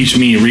trying to teach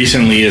me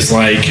recently is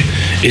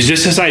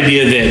just this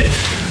idea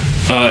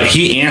that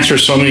he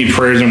answers so many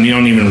prayers and we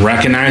don't even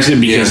recognize it,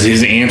 because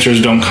his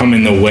answers don't come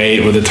in the way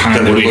or the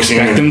time that we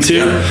expect them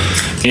to.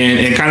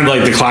 And kind of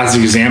like the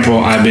classic example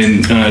I've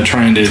been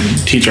trying to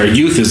teach our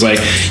youth is like,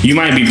 you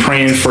might be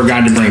praying for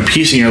God to bring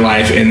peace in your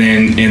life, and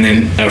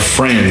then a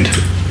friend,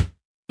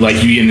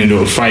 like you get into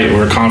a fight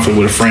or a conflict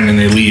with a friend and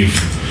they leave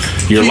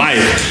your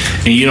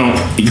life, and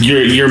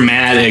you're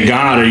mad at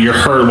God, or you're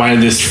hurt, why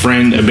did this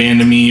friend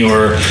abandon me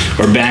or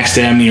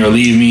backstab me or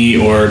leave me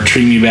or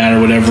treat me bad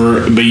or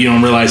whatever, but you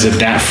don't realize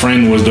that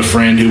friend was the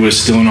friend who was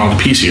stealing all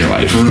the peace of your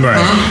life,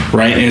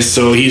 right? And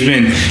so he's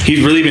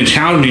really been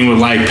challenging me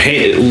with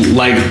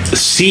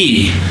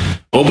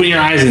open your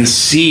eyes and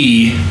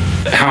see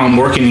how I'm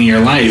working in your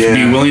life.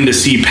 Be willing to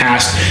see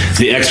past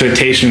the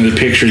expectation of the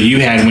picture you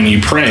had when you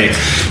pray.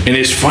 And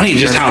it's funny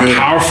just how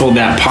powerful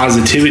that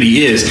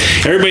positivity is.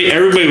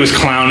 Everybody was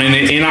clowning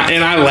it, and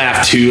I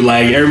laughed too.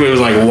 Like everybody was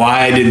like,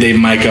 why did they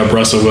mic up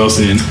Russell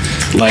Wilson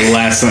like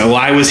last night?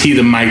 Why was he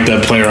the mic'd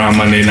up player on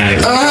Monday night?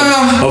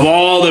 Of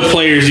all the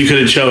players you could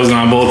have chosen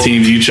on both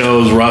teams, you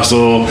chose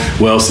Russell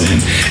Wilson.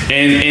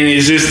 And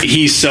it's just,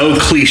 he's so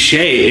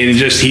cliche, and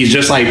he's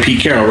just like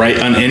Pete Carroll, right?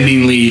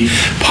 Unendingly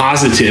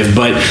positive,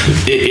 but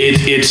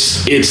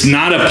it's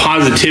not a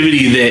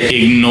positivity that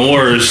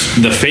ignores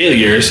the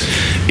failures.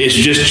 It's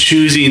just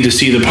choosing to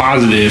see the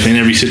positive in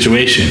every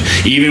situation,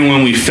 even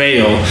when we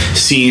fail,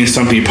 seeing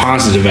something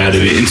positive out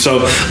of it. And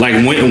so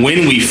like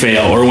when we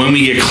fail, or when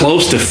we get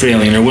close to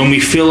failing, or when we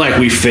feel like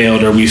we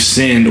failed, or we've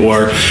sinned,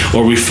 or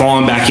we've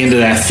fallen back into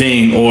that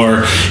thing,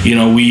 or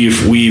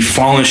we've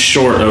fallen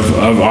short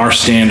of our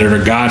standard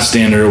or God's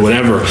standard or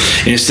whatever,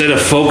 instead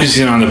of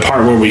focusing on the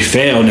part where we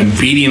failed and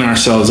beating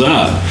ourselves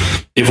up,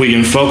 if we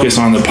can focus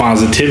on the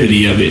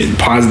positivity of it, the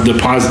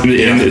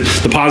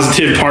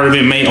positive part of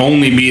it may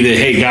only be that,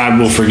 hey, God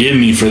will forgive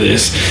me for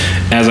this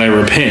as I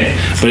repent.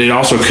 But it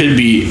also could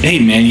be, hey,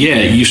 man,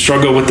 you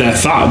struggle with that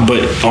thought,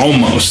 but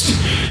almost.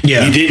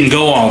 You didn't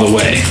go all the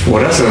way.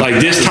 Well, that's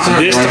this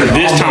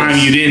time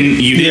you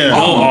didn't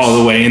go all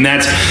the way, and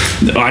that's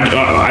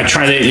I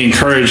try to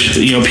encourage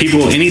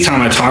people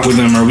anytime I talk with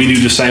them or we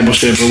do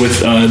discipleship or with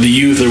the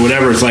youth or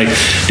whatever. It's like,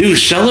 dude,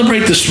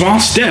 celebrate the small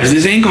steps.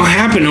 This ain't gonna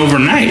happen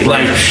overnight.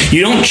 Like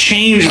you don't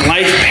change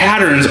life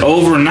patterns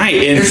overnight.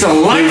 And it was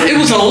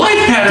a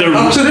life pattern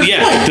up to this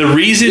point. The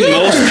reason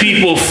most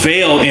people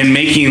fail in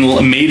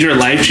making major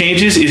life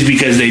changes is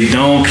because they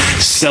don't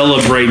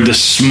celebrate the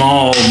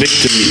small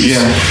victories.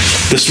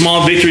 The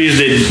small victories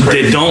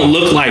that don't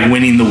look like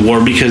winning the war,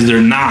 because they're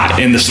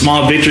not, and the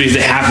small victories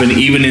that happen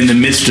even in the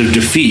midst of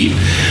defeat,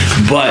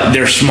 but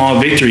they're small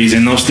victories,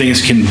 and those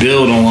things can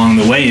build along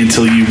the way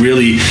until you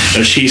really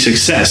achieve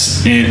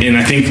success. And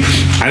I think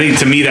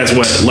to me that's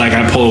what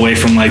I pull away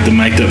from the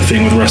mic'd up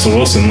thing with Russell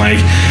Wilson.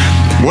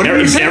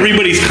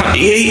 Everybody's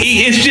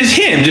it's just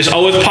him, just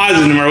always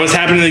positive no matter what's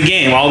happening in the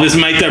game. All this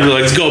mic'd up,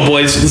 let's go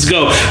boys, let's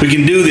go, we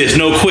can do this,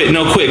 no quit,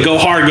 go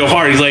hard.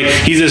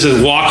 He's just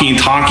a walking,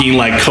 talking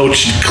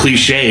coach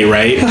cliche,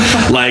 right?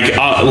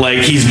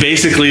 He's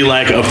basically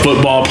like a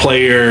football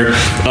player,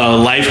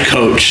 life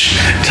coach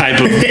type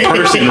of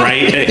person,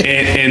 right?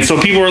 And so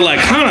people were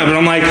clowning, but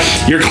I'm like,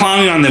 you're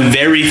clowning on the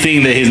very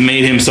thing that has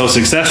made him so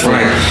successful,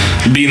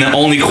 being the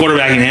only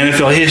quarterback in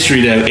NFL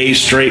history to have 8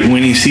 straight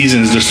winning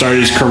seasons to start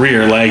his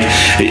career. And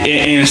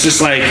it's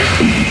just look,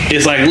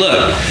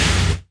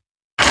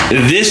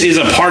 this is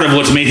a part of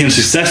what's made him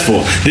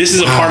successful. This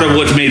is a part of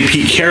what's made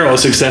Pete Carroll a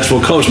successful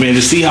coach, made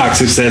the Seahawks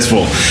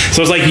successful.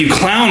 So it's you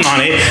clown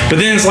on it, but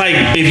then it's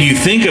if you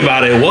think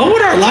about it, what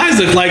would our lives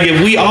look like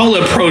if we all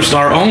approached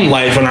our own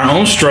life and our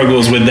own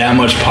struggles with that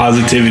much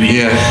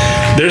positivity?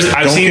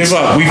 I've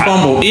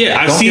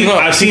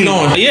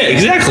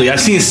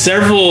seen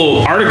several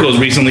articles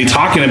recently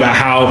talking about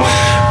how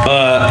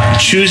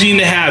choosing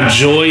to have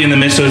joy in the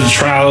midst of the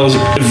trials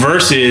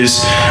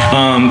versus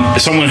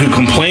someone who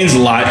complains a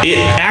lot, it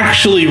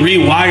actually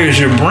rewires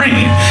your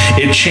brain.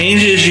 It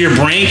changes your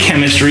brain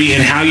chemistry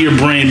and how your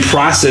brain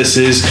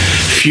processes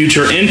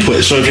future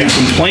input. So if you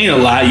complain a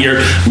lot,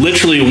 you're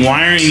literally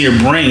wiring your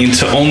brain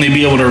to only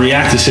be able to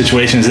react to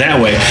situations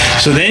that way.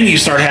 So then you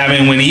start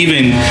having, when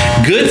even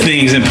good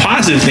things and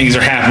positive things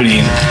are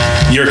happening,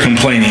 you're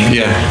complaining.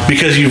 Yeah.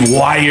 Because you've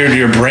wired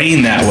your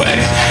brain that way.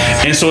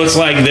 And so it's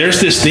like, there's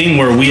this thing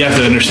where we have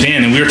to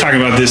understand, and we were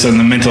talking about this on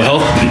the mental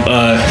health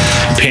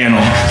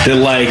panel, that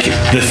like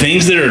the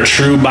things that are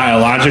true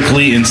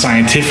biologically and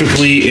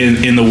scientifically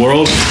in the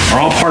world are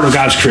all part of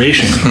God's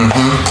creation.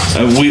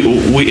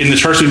 We in the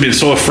church, we've been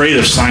so afraid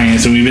of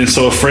science, and we've been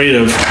so afraid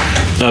of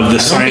the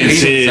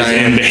sciences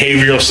and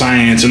behavioral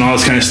science and all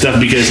this kind of stuff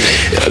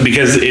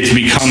because it's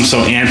become so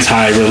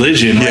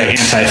anti-religion, right?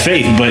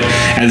 Anti-faith. But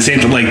at the same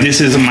time, like,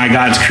 this is my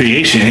God's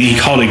creation, and He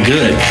called it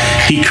good.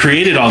 He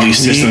created all these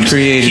systems.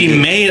 He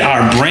made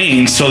our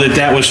brains so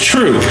that was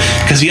true,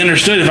 because He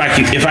understood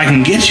if I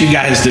can get you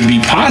guys to be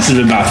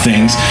positive about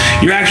things,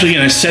 you're actually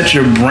going to set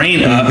your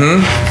brain up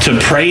to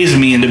praise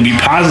me and to be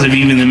positive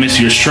even in the midst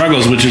of your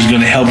struggles, which is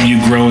going to help you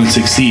grow and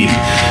succeed.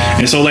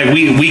 And so like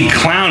we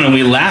clown and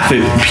we laugh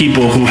at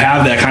people who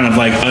have that kind of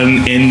like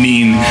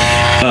unending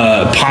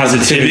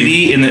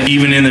positivity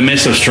even in the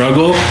midst of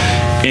struggle,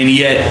 and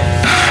yet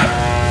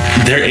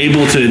they're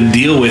able to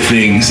deal with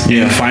things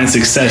and find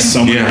success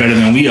so much better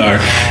than we are.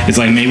 It's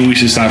like, maybe we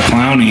should stop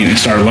clowning and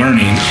start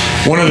learning.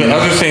 One of the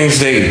other things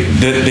they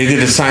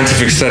did a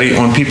scientific study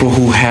on people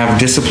who have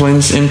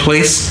disciplines in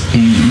place,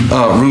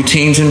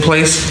 routines in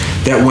place,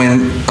 that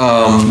when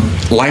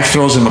life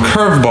throws them a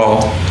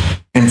curveball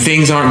and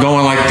things aren't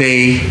going like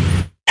they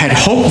had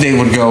hoped they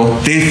would go,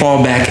 they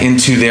fall back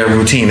into their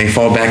routine. They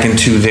fall back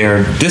into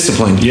their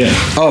discipline. Yeah.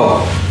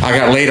 Oh, I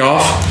got laid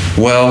off.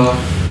 Well,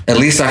 at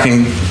least I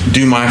can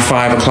do my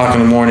 5 o'clock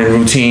in the morning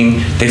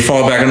routine. They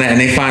fall back on that, and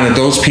they find that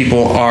those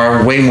people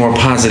are way more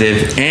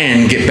positive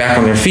and get back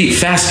on their feet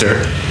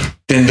faster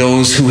than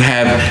those who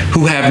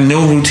have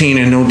no routine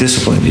and no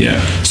discipline.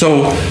 Yeah.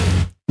 So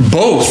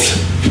both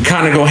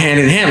kind of go hand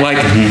in hand. Like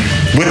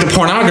with the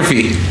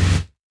pornography,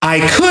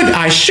 I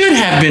should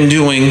have been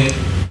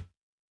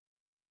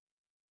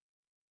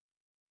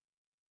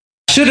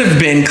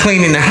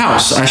cleaning the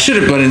house.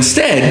 But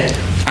instead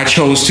I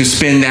chose to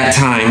spend that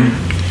time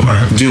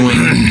doing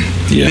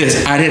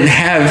this. I didn't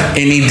have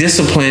any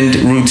disciplined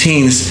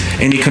routines,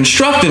 any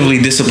constructively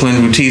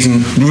disciplined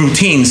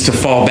routines to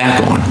fall back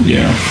on.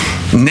 Yeah.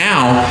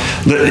 Now,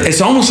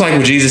 it's almost like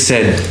what Jesus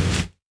said.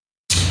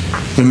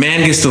 The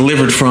man gets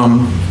delivered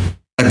from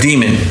a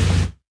demon,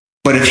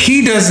 but if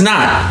he does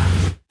not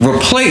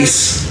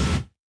replace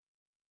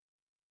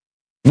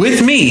with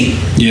me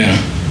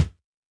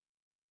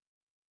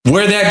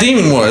where that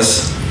demon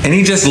was, and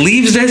he just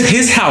leaves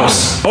his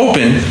house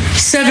open,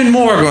 7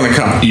 more are going to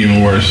come.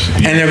 Even worse.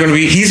 Yeah. And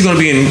he's going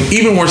to be in an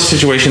even worse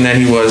situation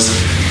than he was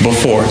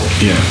before.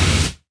 Yeah.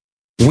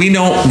 We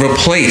don't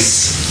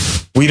replace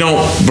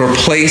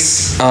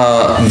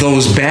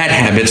those bad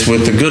habits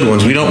with the good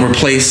ones. We don't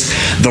replace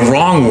the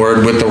wrong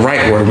word with the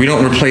right word. We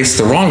don't replace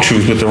the wrong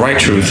truth with the right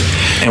truth.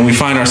 And we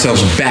find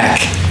ourselves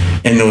back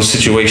in those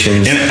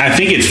situations. And I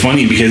think it's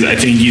funny because I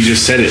think you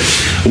just said it.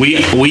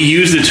 We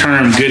use the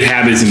term good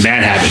habits and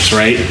bad habits,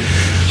 right?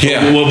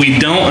 Yeah. What we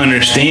don't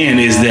understand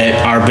is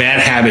that our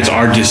bad habits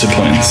are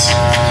disciplines.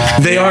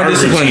 They are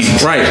disciplines,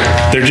 routines. Right?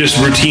 They're just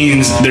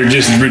routines. They're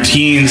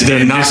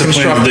not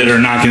disciplines that are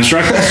not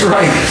constructive. That's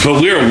right.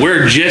 But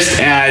we're just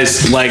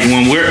as, like,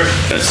 when we're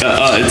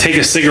take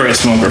a cigarette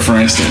smoker for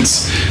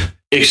instance.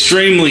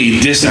 Extremely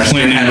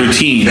disciplined and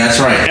routine. That's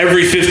right.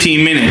 Every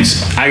 15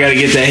 minutes, I got to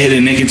get that hit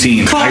of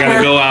nicotine. I got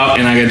to go out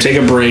and I got to take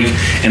a break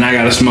and I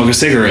got to smoke a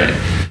cigarette.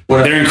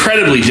 They're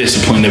incredibly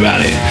disciplined about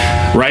it,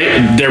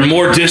 right? They're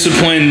more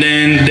disciplined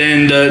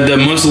than the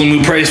Muslim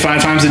who prays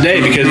 5 times a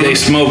day because they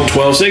smoke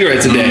 12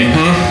 cigarettes a day.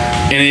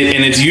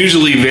 And it's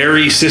usually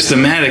very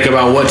systematic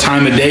about what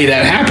time of day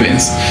that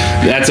happens.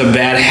 That's a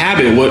bad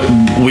habit. What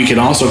we can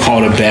also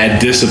call it a bad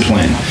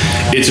discipline.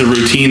 It's a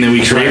routine that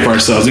we create for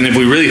ourselves. And if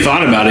we really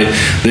thought about it,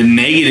 the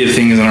negative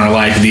things in our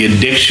life, the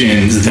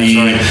addictions,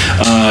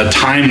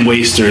 time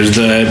wasters,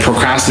 the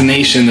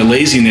procrastination, the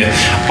laziness,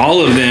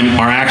 all of them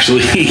are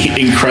actually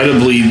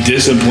incredibly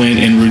disciplined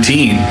and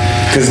routine.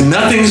 Because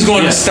nothing's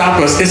going to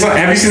stop us. It's like,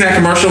 have you seen that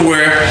commercial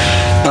where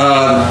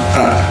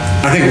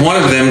I think one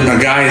of them, a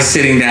guy is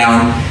sitting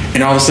down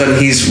and all of a sudden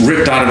he's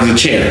ripped out of the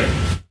chair.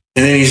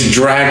 And then he's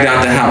dragged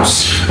out the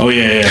house. Oh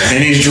yeah.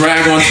 And he's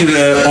dragged onto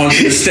the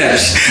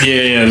steps.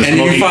 Yeah. And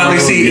you finally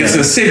see it's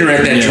a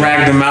cigarette that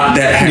dragged him out,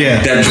 that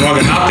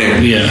drug him out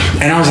there. Yeah.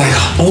 And I was like,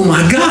 oh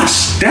my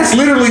gosh, that's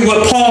literally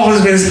what Paul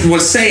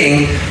was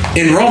saying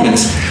in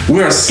Romans.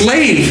 We're a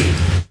slave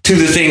to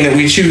the thing that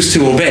we choose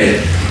to obey.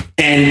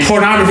 And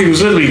pornography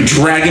was literally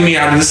dragging me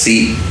out of the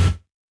seat,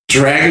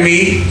 dragging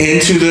me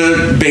into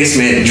the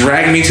basement,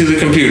 dragging me to the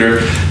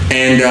computer,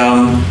 and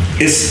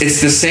it's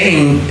the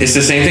same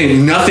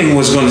thing. Nothing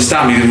was going to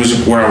stop me. It was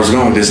where I was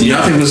going with this.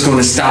 Nothing was going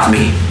to stop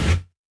me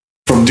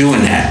from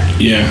doing that.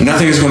 Yeah.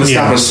 Nothing is going to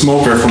stop a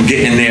smoker from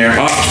getting in there.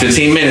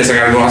 15 minutes, I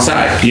got to go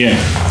outside. Yeah.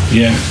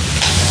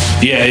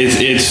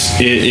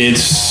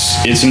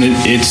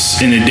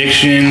 It's an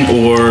addiction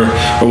or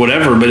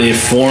whatever, but it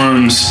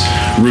forms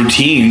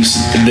routines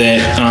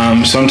that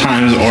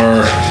sometimes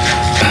are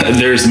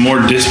there's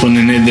more discipline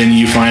in it than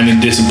you find in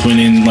discipline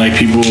in like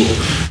people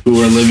who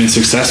are living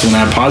successful and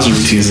have positive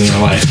routines in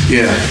their life.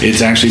 Yeah.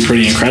 It's actually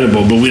pretty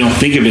incredible, but we don't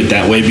think of it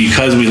that way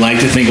because we like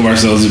to think of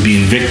ourselves as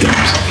being victims.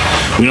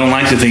 We don't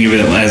like to think of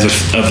it as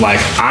like,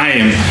 I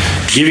am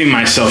giving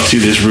myself to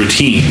this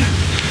routine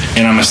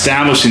and I'm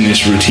establishing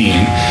this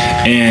routine.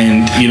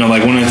 And, you know,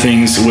 like one of the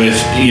things with,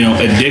 you know,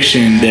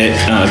 addiction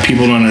that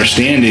people don't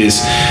understand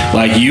is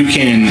like you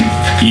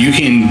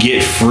can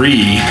get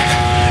free.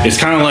 It's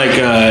kind of like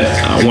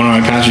one of my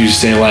pastors used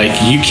to say, like,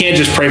 you can't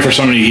just pray for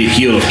somebody to get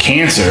healed of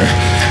cancer.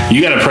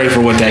 You got to pray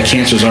for what that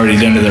cancer's already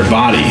done to their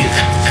body.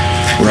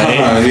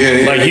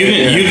 Right? Like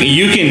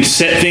you can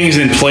set things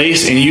in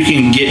place and you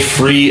can get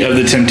free of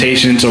the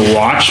temptation to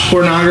watch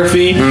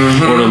pornography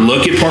or to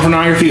look at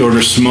pornography or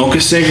to smoke a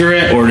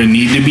cigarette or to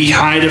need to be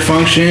high to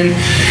function.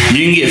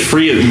 You can get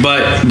free of,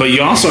 but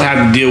you also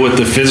have to deal with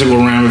the physical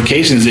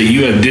ramifications that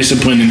you have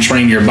disciplined and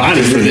trained your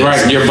body for this.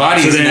 Right, your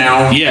body's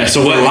now. Yeah.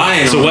 So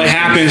what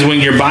happens when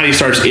your body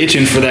starts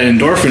itching for that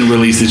endorphin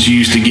release that you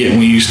used to get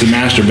when you used to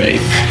masturbate?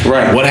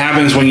 Right. What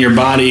happens when your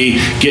body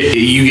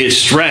you get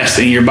stressed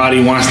and your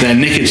body wants that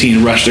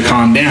nicotine rush to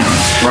calm down?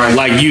 Right.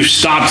 Like you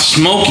stopped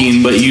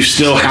smoking, but you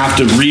still have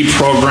to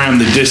reprogram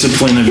the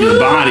discipline of your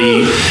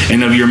body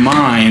and of your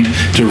mind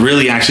to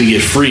really actually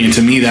get free. And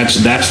to me, that was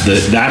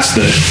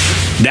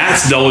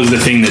the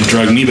thing that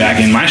drug me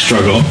back in my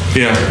struggle.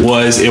 Yeah.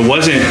 It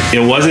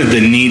wasn't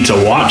the need to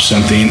watch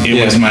something.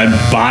 It was my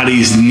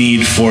body's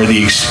need for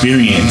the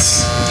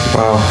experience.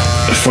 Wow.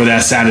 For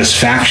that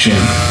satisfaction.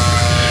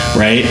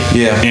 Right?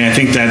 Yeah. And I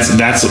think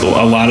that's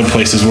a lot of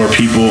places where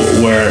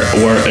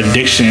where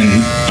addiction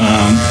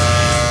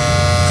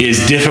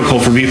is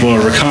difficult for people to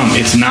overcome.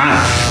 It's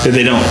not that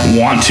they don't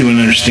want to and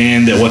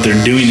understand that what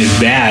they're doing is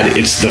bad.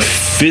 It's the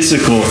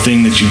physical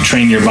thing that you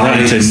train your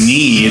body to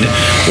need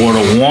or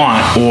to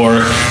want,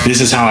 or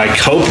this is how I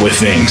cope with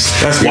things.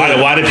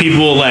 Why do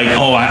people like,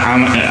 oh,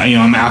 I'm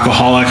an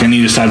alcoholic, I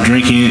need to stop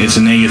drinking, it's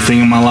a negative thing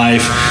in my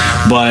life.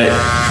 But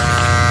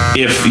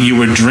if you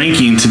were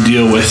drinking to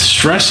deal with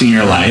stress in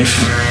your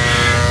life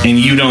and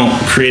you don't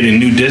create a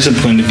new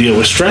discipline to deal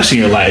with stress in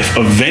your life,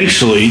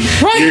 eventually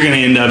you're going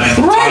to end up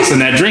tossing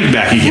that drink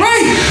back again.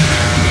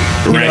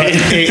 Right.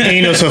 And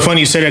you know, it's so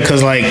funny you say that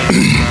because like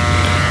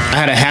I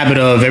had a habit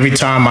of every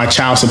time my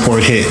child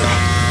support hit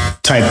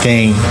type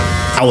thing,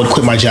 I would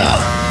quit my job.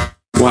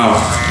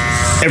 Wow.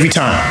 Every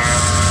time.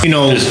 You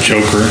know, this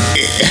joker.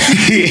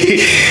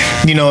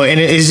 You know, and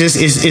it's just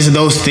it's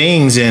those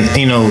things, and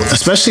you know,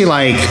 especially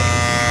like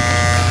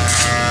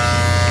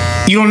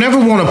you don't ever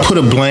want to put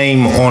a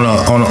blame on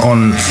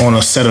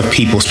a set of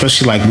people,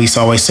 especially like we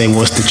always say,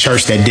 well, it's the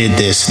church that did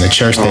this and the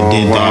church that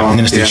did that, and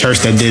then it's the church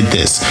that did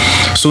this.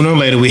 Sooner or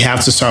later, we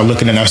have to start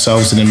looking at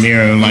ourselves in the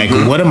mirror and like,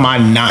 what am I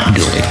not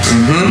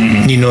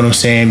doing? You know what I'm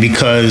saying?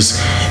 Because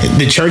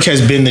the church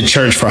has been the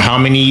church for how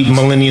many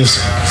millennia?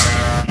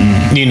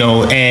 You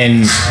know,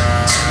 and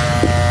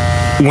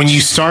when you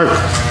start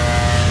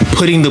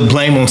putting the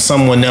blame on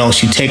someone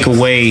else, you take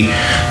away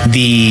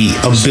the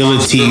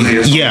ability.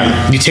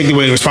 Yeah, you take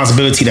away the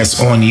responsibility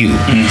that's on you.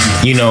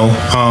 You know,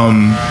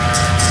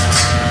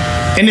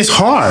 and it's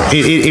hard.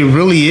 It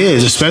really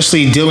is,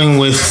 especially dealing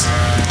with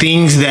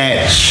things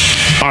that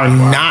are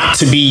not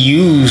to be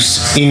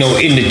used, you know,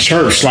 in the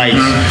church. Like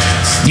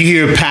you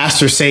hear a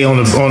pastor say in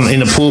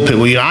the pulpit,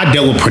 well, you know, I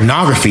dealt with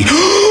pornography.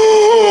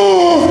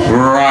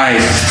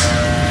 Right.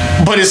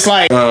 But it's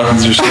like,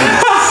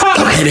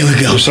 okay, there we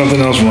go. There's something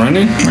else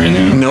running right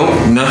now?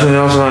 Nope, nothing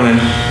else running.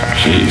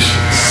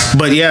 Jeez.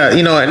 But yeah,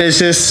 you know, it's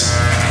just,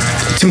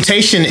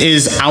 temptation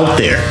is out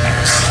there.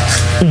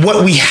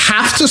 What we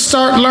have to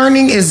start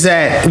learning is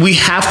that we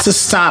have to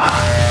stop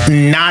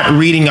not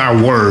reading our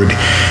word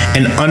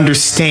and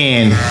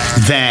understand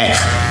that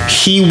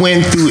he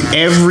went through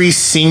every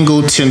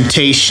single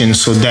temptation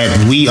so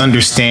that we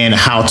understand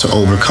how to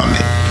overcome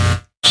it.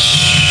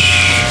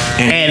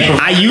 And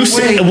I used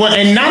to,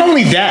 and not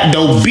only that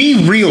though,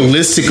 be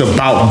realistic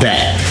about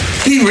that.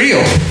 Be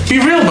real. Be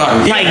real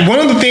about it. Like one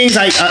of the things,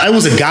 I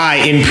was a guy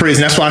in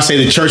prison. That's why I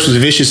say the church was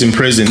vicious in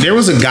prison. There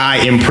was a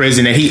guy in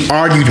prison that he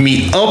argued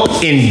me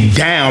up and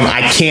down.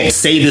 I can't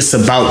say this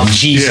about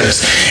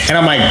Jesus. Yes. And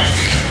I'm like,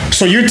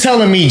 so you're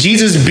telling me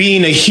Jesus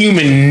being a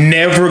human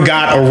never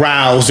got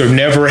aroused or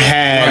never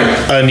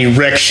had an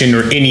erection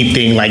or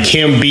anything, like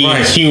him being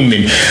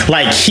human?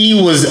 Like he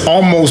was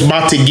almost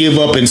about to give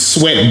up and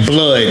sweat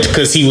blood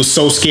because he was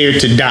so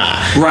scared to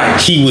die. Right.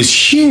 He was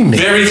human.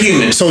 Very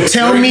human. So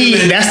tell me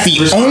that's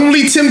the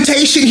only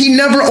temptation he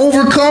never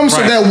overcome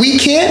so that we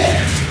can't?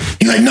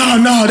 You're like, no,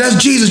 that's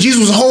Jesus.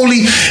 Jesus was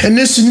holy and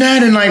this and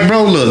that. And like,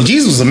 bro, look,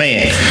 Jesus was a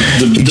man.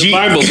 The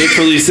Bible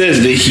literally says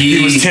that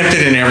he was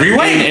tempted in every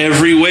way. In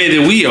every way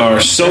that we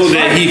are, so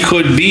that he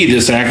could be the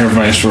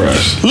sacrifice for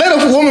us. Let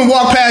a woman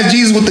walk past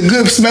Jesus with the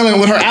good smelling,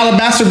 with her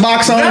alabaster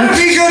box on. That would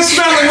be good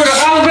smelling with an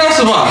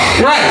alabaster box.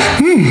 Right.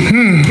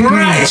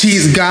 Right.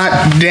 She's God,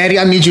 Daddy,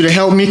 I need you to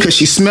help me because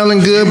she's smelling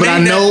good, but I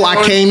know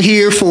I came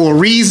here for a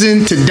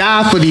reason to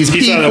die for these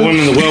people. He saw that woman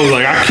in the well was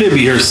like, I could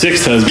be her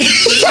sixth husband.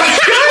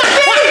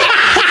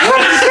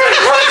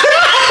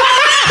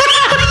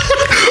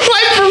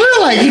 Like, for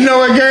real, like, you know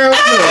what, girl?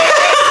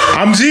 Look,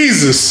 I'm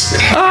Jesus.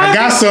 I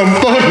got something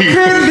for you.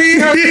 Could be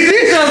her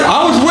Jesus.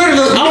 I was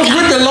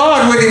with the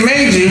Lord when He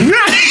made you.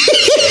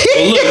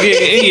 Well, look,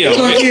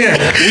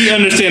 we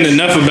understand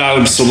enough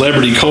about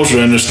celebrity culture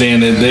to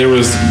understand that there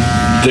was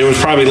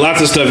probably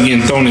lots of stuff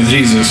getting thrown at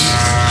Jesus.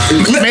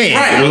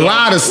 Man, a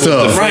lot of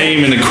stuff. The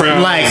fame and the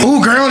crowd. Like,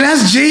 ooh, girl,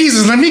 that's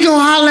Jesus. Let me go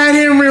holler at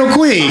him real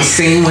quick. I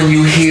seen when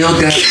you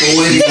healed that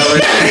boy.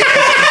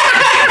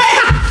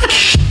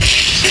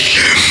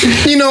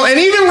 You know, and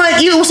even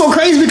like, it was so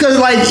crazy because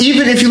like,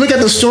 even if you look at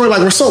the story, like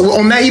we're so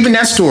on that, even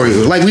that story,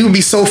 like we would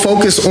be so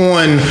focused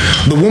on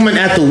the woman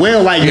at the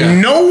well, like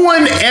no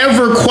one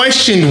ever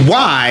questioned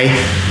why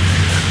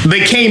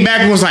they came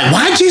back and was like,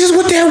 why Jesus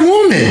with that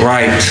woman?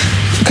 Right.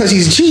 Because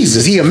he's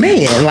Jesus, he a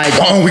man. Like,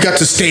 oh, we got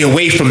to stay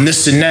away from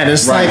this and that.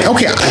 It's like,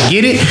 okay, I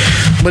get it,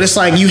 but it's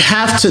like you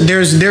have to.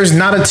 There's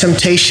not a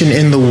temptation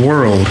in the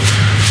world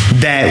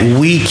that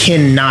we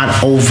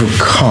cannot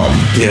overcome.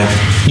 Yeah.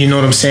 You know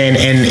what I'm saying?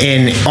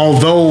 And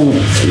although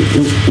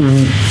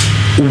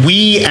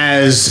we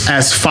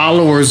as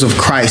followers of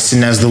Christ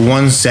and as the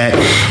ones that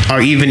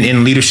are even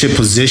in leadership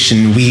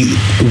position,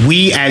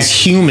 we as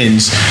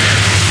humans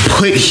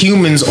put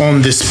humans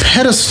on this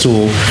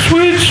pedestal.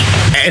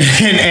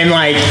 And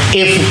like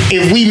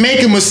if we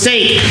make a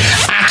mistake,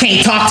 I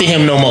can't talk to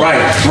him no more. Right.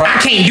 I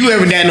can't do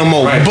every that no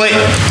more. Right. But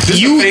this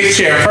you is a faith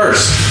share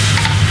first.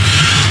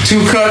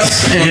 2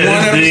 cuts in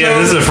one episode. Yeah,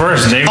 this is the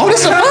first, James. Oh,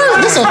 this is a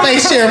first. This is a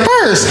face share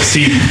first.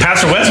 See,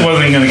 Pastor West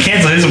wasn't going to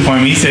cancel his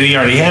appointment. He said he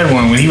already had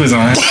one when he was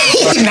on.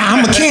 Nah,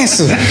 I'm a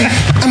cancel.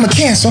 I'm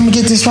gonna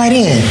get this right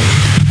in.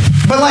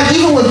 But like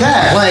even with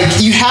that, like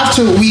you have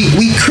to.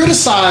 We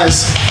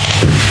criticize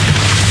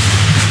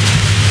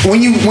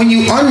when you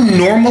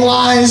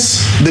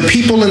unnormalize the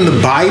people in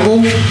the Bible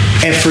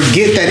and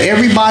forget that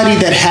everybody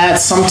that had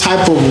some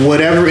type of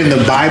whatever in the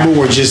Bible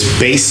were just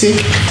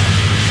basic.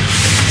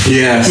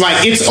 Yes.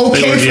 Like it's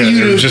okay for you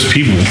they're to just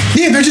people.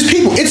 Yeah, they're just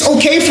people. It's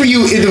okay for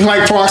you,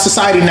 like for our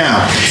society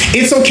now.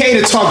 It's okay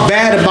to talk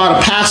bad about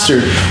a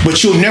pastor,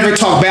 but you'll never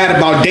talk bad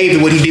about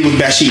David, what he did with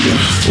Bathsheba.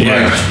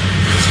 Yeah.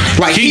 Right.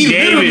 Like King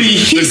David,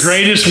 the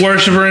greatest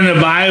worshiper in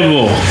the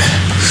Bible.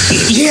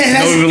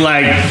 Yeah, that's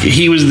like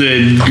he was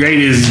the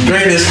greatest.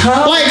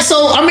 Like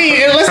so. I mean,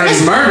 let's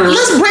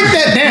break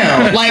that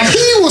down. Like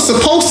he was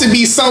supposed to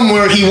be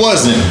somewhere he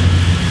wasn't.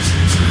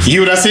 You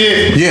hear what I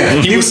said?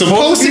 Yeah. He was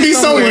supposed to be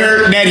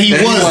somewhere that he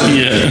wasn't.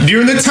 Yeah.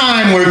 During the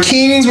time where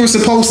kings were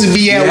supposed to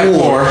be at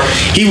war,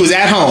 he was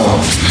at home.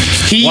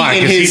 Why?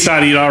 Because he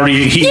thought he'd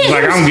already. Was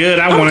like, I'm good.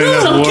 I won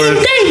enough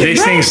wars. They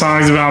sing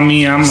songs about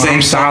me. I'm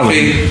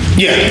solid.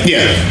 Yeah.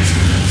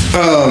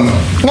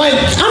 Like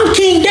I'm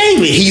King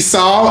David. He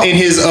saw in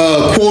his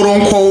quote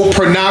unquote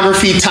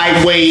pornography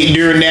type way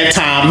during that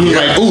time. He was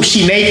like, "Ooh,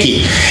 she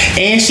naked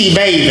and she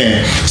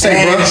bathing."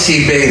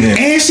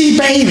 And she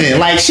bathing.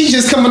 Like she's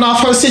just coming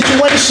off her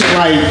situation.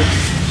 Like,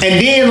 and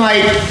then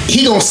like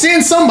he gonna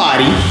send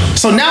somebody.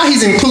 So now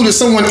he's included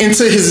someone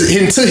into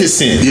his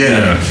sin.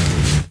 Yeah.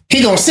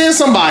 He gonna send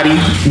somebody.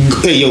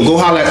 Hey, yo, go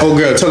holler at old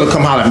girl. Tell her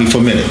come holler at me for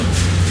a minute.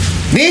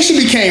 Then she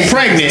became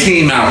pregnant.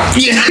 Team out.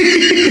 Yeah.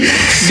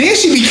 Then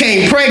she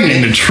became pregnant.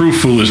 And the true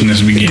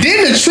foolishness began.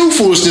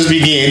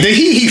 Then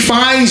he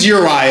finds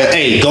Uriah.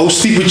 Hey, go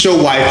sleep with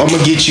your wife. I'm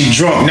gonna get you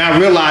drunk. Not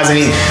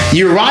realizing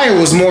Uriah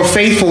was more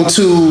faithful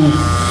to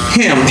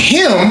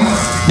him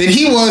than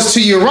he was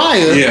to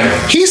Uriah.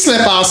 Yeah. He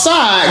slept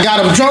outside,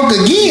 got him drunk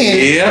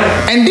again.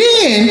 Yeah. And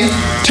then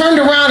turned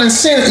around and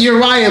sent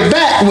Uriah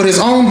back with his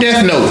own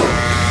death note.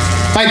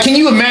 Like, can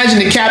you imagine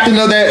the captain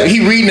of that?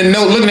 He reading the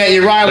note, looking at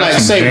Uriah like,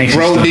 say,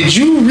 bro, did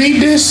you read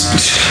this?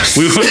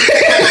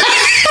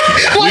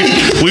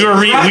 We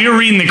were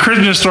reading the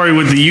Christmas story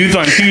with the youth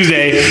on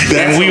Tuesday,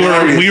 and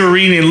we were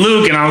reading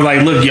Luke, and I was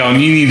like, look, y'all,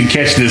 you need to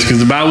catch this because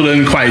the Bible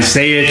doesn't quite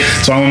say it,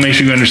 so I want to make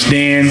sure you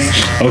understand.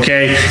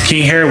 Okay,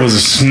 King Herod was a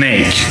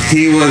snake.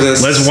 He was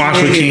a. Let's watch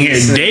what King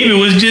Herod. David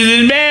was just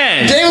as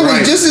bad. David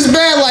was just as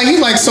bad. Like he's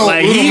like, so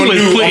like he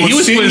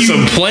was putting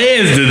some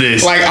plans to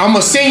this. Like I'm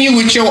gonna send you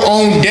with your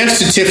own death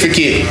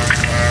certificate.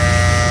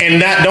 And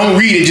don't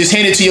read it. Just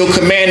hand it to your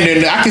commander.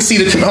 And I can see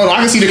the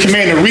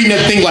commander reading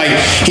that thing like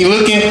he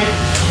looking.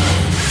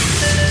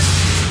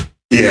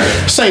 Yeah.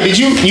 Say,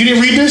 you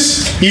didn't read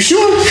this? You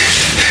sure?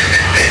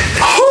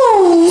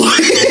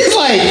 It's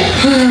like,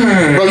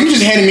 bro, you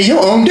just handed me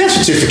your own death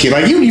certificate.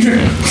 Like you even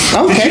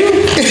okay.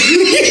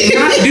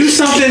 Not do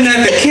something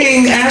that the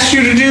king asked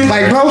you to do.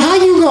 Like, bro, how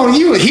you gonna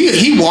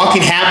he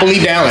walking happily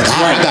down like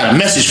I got a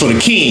message for the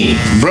king,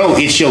 bro.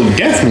 It's your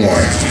death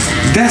warrant.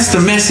 That's the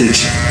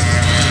message.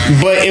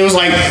 But it was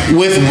like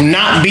with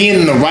not being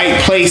in the right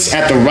place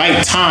at the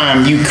right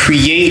time, you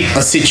create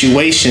a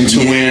situation to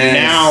where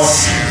now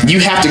you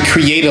have to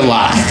create a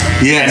lie.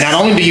 Yes. And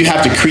not only do you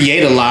have to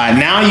create a lie,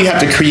 now you have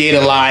to create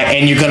a lie,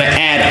 and you're going to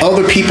add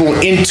other people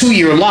into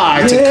your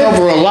lie to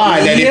cover a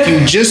lie that if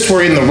you just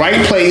were in the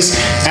right place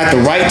at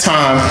the right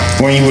time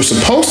when you were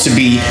supposed to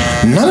be,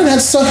 none of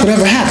that stuff would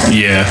ever happen.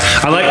 Yeah,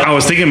 I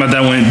was thinking about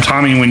that when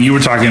Tommy, when you were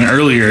talking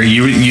earlier,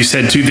 you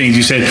said two things.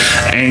 You said,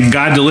 and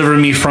God delivered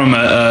me from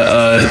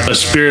a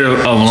spirit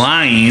of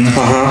lying,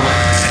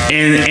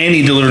 and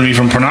He delivered me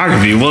from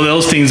pornography. Well,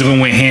 those things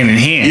went hand in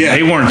hand. Yeah.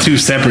 They weren't two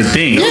separate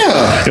things.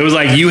 Yeah. It was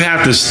like you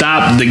have to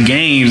stop the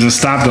games and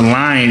stop the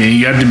lying, and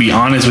you have to be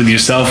honest with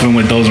yourself and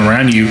with those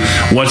around you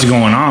what's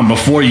going on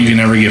before you can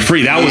ever get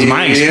free. That was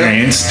my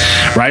experience,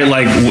 right?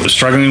 Like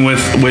struggling with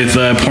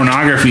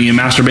pornography and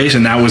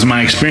masturbation. That was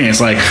my experience.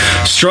 Like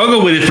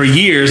struggled with it for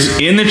years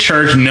in the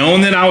church,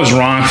 knowing that I was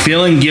wrong,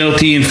 feeling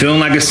guilty and feeling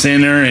like a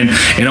sinner, and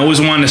always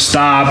wanting to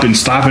stop and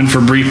stopping for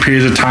brief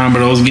periods of time,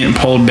 but always getting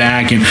pulled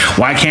back. And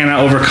why can't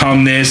I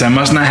overcome this? I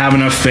must not have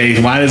enough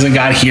faith. Why doesn't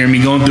God hear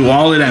me? Going through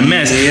all of that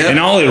mess. And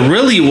all it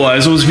really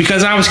was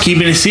because I was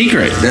keeping it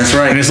secret. That's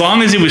right. And as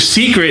long as it was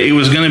secret, it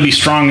was going to be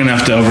strong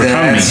enough to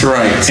overcome me. That's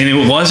right. And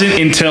it wasn't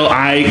until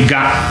I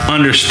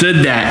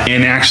understood that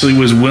and actually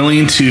was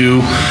willing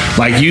to,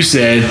 like you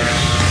said,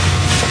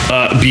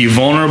 be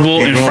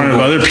vulnerable in front of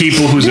other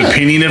people whose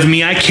opinion of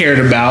me I cared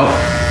about,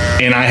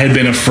 and I had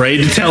been afraid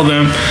to tell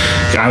them.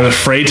 I was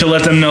afraid to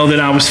let them know that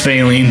I was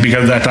failing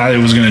because I thought it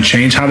was going to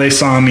change how they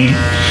saw me,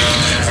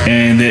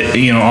 and that,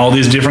 all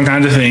these different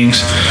kinds of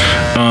things,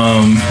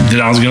 that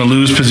I was going to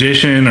lose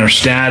position or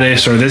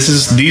status, or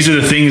these are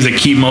the things that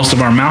keep most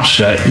of our mouths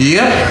shut.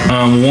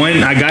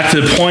 When I got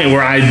to the point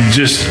where I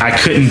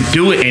couldn't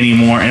do it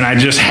anymore and I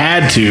just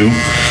had to,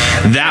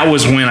 that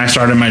was when I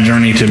started my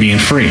journey to being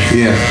free.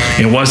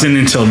 It wasn't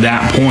until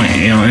that point.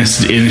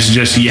 It's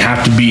just, you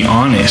have to be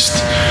honest.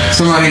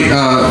 Somebody,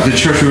 the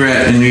church we were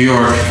at in New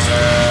York,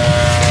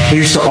 they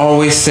used to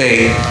always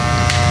say,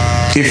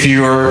 if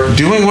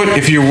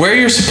you're where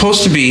you're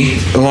supposed to be,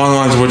 along the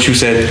lines of what you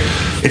said,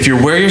 if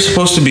you're where you're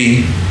supposed to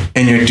be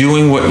and you're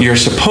doing what you're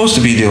supposed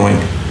to be doing,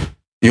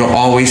 you'll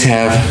always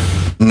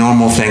have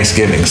normal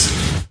Thanksgivings.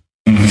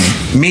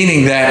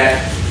 Meaning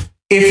that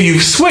if you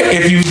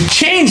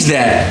change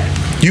that,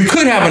 you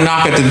could have a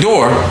knock at the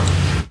door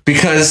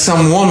because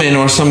some woman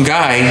or some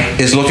guy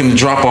is looking to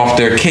drop off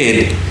their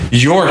kid,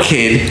 your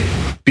kid,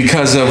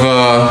 because of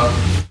a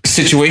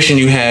situation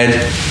you had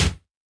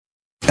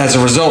as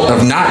a result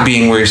of not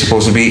being where you're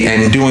supposed to be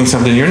and doing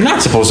something you're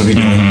not supposed to be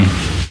doing.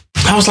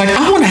 I was like,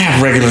 I want to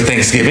have regular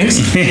Thanksgivings.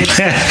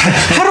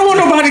 I don't want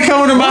nobody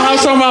coming to my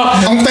house talking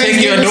about,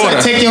 take your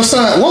daughter. Take your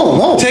son.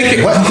 Whoa. Take it.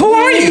 Who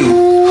are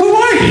you?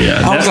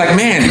 Yeah, I was like,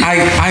 man,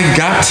 I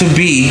got to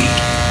be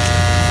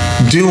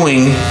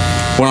doing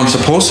what I'm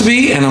supposed to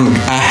be, and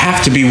I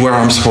have to be where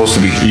I'm supposed to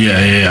be. Yeah.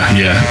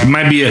 It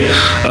might be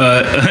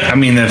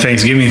the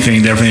Thanksgiving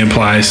thing definitely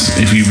applies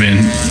if you've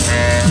been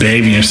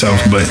behaving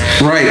yourself, but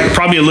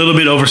probably a little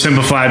bit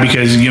oversimplified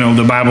because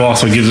the Bible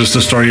also gives us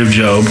the story of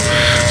Job,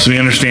 so we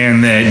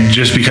understand that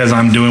just because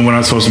I'm doing what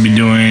I'm supposed to be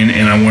doing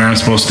and I'm where I'm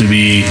supposed to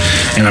be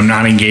and I'm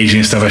not engaging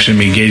in stuff I shouldn't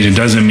be engaged in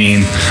doesn't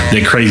mean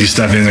that crazy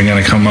stuff isn't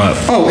going to come up.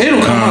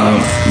 It'll come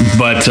up.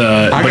 But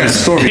I got a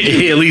story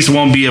it at least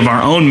won't be of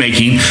our own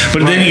making.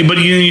 But then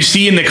you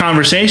see in the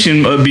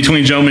conversation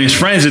between Job and his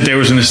friends that there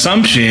was an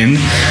assumption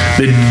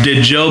that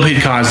Job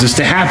had caused this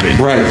to happen.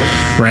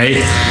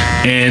 Right.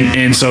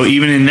 And so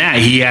even in that,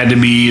 he had to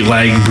be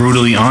like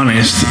brutally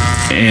honest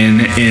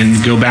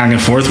and go back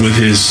and forth with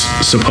his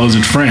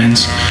supposed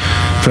friends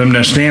for them to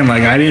understand,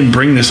 like, I didn't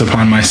bring this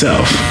upon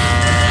myself.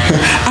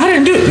 I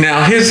didn't do it.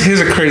 Now, here's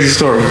a crazy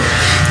story.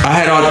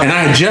 I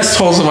had just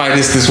told somebody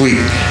this week.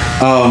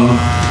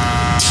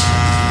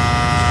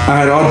 I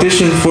had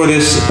auditioned for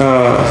this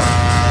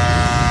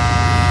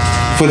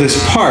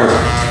part.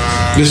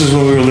 This is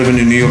when we were living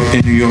in New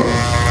York.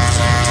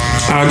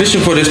 I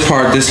auditioned for this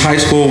part. This high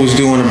school was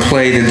doing a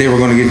play that they were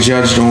going to get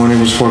judged on. It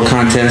was for a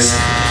contest.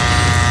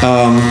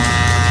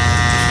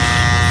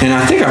 And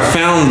I think I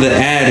found the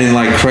ad in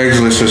like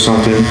Craigslist or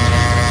something.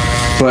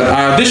 But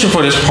I auditioned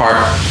for this part.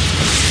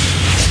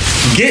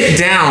 Get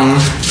down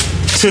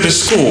to the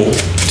school,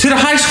 to the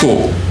high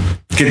school.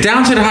 Get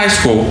down to the high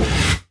school.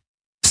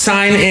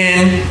 Sign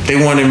in. They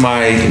wanted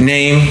my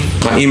name,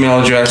 my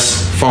email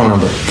address, phone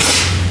number.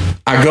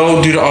 I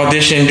go do the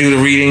audition, do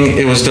the reading.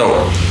 It was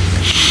dope.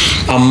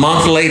 A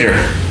month later,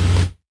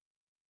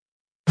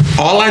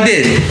 all I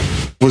did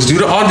was do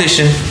the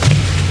audition,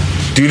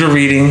 do the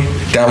reading.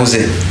 That was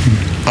it.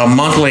 A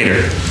month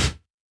later,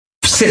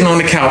 sitting on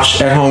the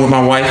couch at home with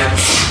my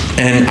wife,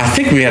 and I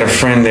think we had a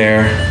friend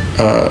there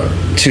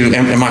too,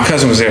 and my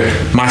cousin was there.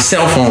 My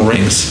cell phone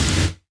rings.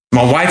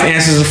 My wife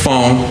answers the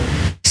phone.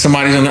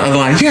 Somebody's on the other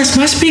line. Yes,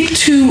 can I speak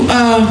to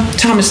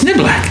Thomas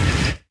Niblack?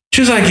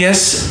 She was like,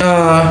 yes.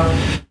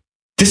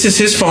 This is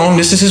his phone.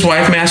 This is his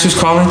wife, Mass, who's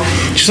calling.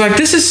 She's like,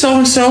 this is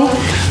so-and-so.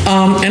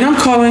 And I'm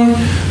calling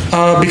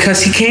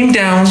because he came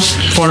down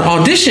for an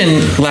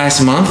audition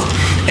last month.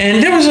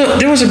 And there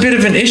was a bit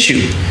of an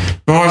issue.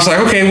 My wife's like,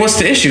 okay, what's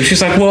the issue?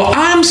 She's like, well,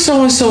 I'm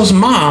so-and-so's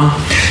mom,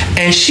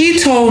 and she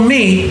told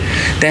me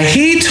that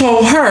he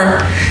told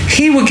her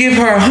he would give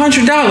her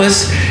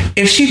 $100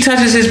 if she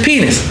touches his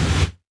penis.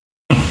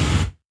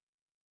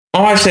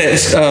 My wife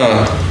says,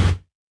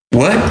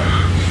 what?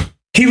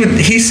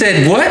 He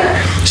said what?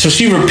 So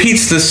she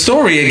repeats the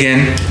story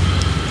again.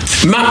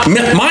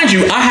 Mind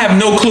you, I have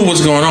no clue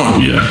what's going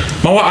on. Yeah.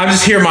 I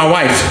just hear my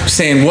wife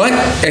saying, what?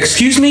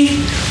 Excuse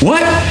me?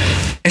 What?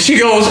 And she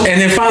goes,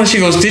 and then finally she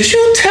goes, did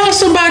you tell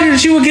somebody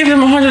that you would give them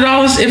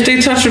 $100 if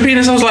they touched your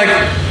penis? I was like,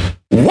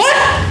 what?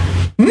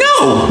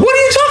 No. What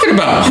are you talking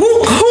about? Who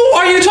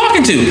are you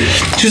talking to?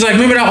 She's like,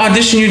 remember that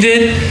audition you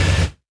did?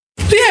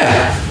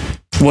 Yeah.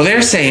 Well,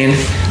 they're saying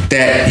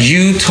that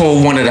you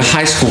told one of the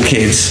high school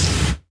kids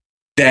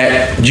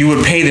that you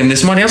would pay them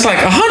this money. I was like,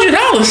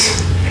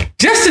 $100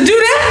 just to do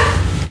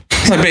that? I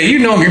was like, babe, you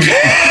know me.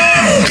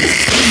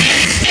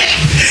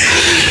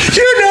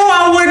 You know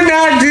I would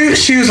not do.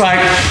 She was like,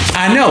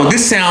 I know,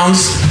 this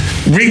sounds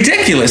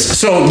ridiculous.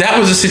 So that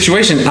was the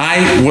situation.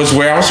 I was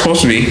where I was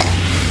supposed to be.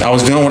 I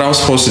was doing what I was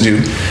supposed to do.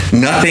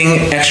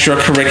 Nothing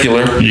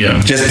extracurricular.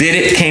 Yeah. Just did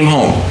it, came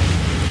home.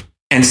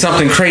 And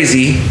something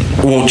crazy,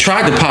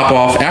 tried to pop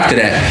off after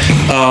that.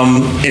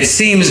 It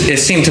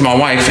seemed to my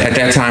wife at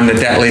that time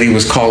that lady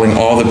was calling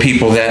all the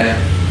people that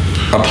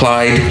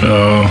applied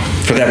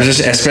for that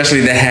position,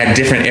 especially that had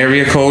different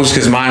area codes,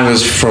 because mine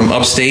was from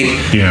upstate.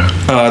 Yeah.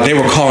 They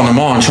were calling them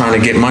all and trying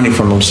to get money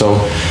from them. So,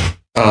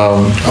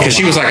 because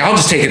she was like, I'll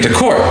just take it to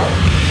court.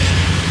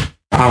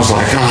 I was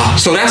like, oh.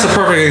 So that's a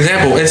perfect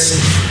example.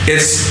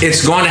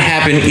 It's going to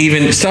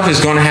happen. Stuff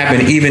is going to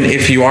happen even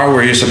if you are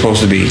where you're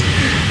supposed to be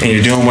and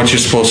you're doing what you're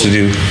supposed to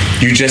do.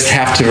 You just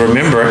have to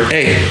remember,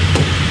 hey.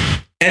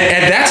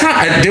 At that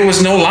time, there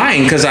was no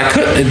lying because I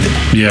couldn't.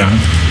 Yeah.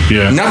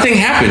 Nothing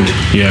happened.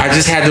 Yeah. I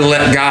just had to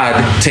let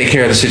God take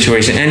care of the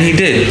situation, and He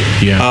did.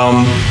 Yeah.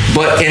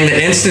 But in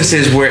the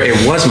instances where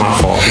it was my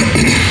fault,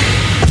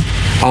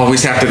 I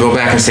always have to go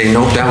back and say,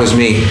 nope, that was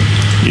me.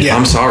 Yeah.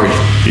 I'm sorry.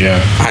 Yeah.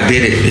 I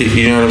did it.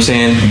 You know what I'm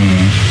saying?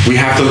 Mm-hmm. We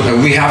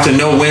have to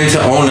know when to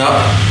own up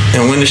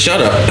and when to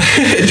shut up.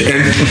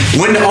 And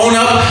when to own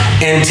up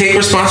and take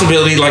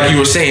responsibility, like you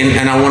were saying.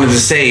 And I wanted to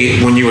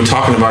say, when you were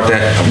talking about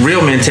that,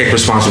 real men take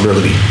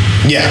responsibility.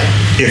 Yeah.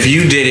 If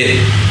you did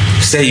it,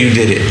 say you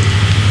did it.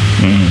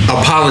 Mm-hmm.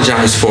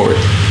 Apologize for it.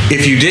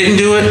 If you didn't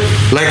do it,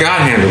 let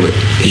God handle it.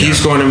 Yeah. He's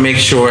going to make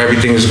sure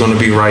everything is going to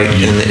be right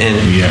in the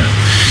end. Yeah.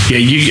 Yeah.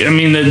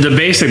 The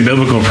basic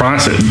biblical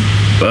process,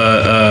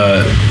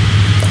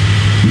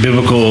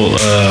 biblical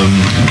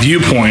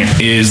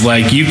viewpoint is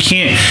like you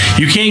can't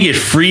get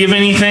free of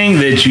anything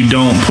that you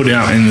don't put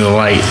out into the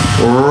light.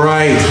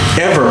 Right.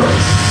 Ever.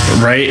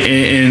 Right,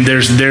 and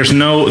there's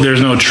no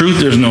truth,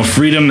 there's no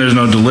freedom, there's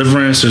no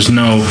deliverance, there's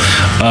no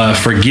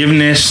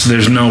forgiveness,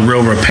 there's no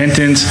real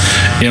repentance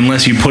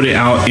unless you put it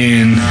out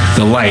in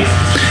the light.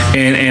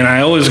 And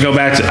I always go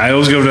back to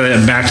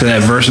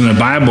that verse in the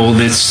Bible.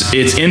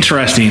 It's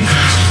interesting.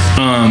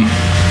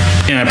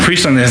 And I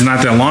preached on this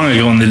not that long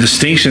ago, and the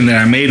distinction that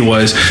I made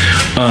was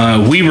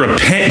we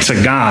repent to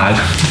God.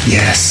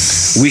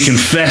 Yes. We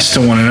confess to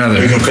one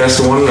another. We confess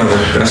to one another.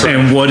 That's right.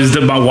 And why does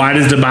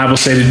the Bible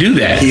say to do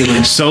that?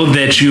 Healing. So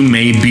that you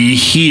may be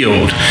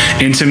healed.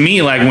 And to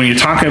me, like when you're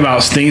talking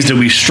about things that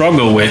we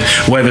struggle with,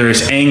 whether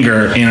it's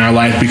anger in our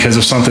life because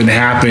of something that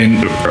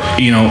happened,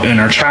 in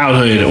our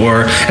childhood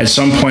or at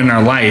some point in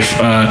our life,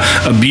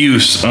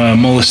 abuse,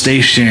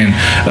 molestation,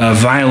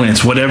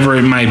 violence, whatever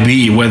it might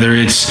be, whether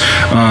it's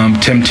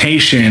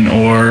temptation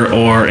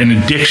or an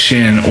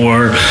addiction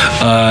or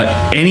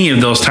any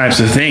of those types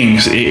of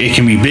things. It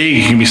can be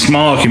big, it can be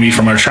small, it can be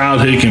from our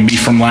childhood, it can be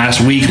from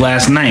last week,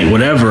 last night,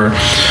 whatever.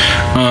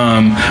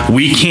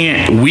 We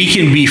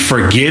can be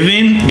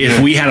forgiven if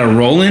we had a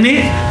role in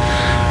it,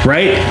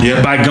 right?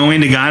 Yep. By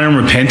going to God and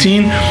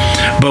repenting,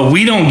 but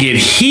we don't get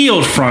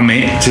healed from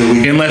it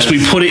unless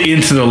we put it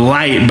into the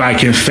light by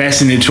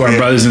confessing it to our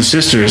brothers and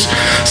sisters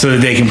so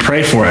that they can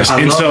pray for us.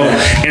 And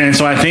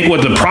so I think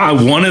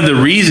one of the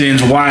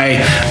reasons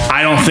why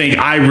I don't think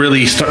I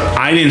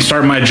didn't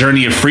start my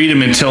journey of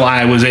freedom until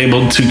I was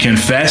able to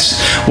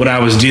confess what I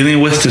was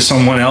dealing with to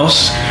someone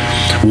else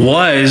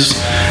was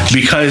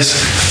because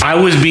I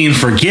was being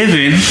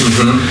forgiven,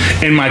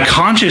 and my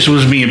conscience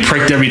was being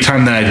pricked every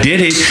time that I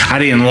did it. I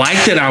didn't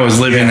like that I was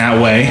living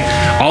that way.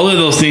 All of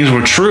those things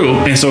were true,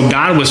 and so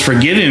God was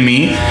forgiving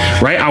me,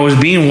 right? I was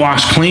being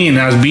washed clean,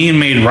 and I was being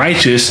made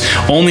righteous,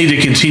 only to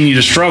continue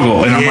to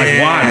struggle. And I'm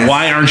like,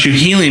 why aren't you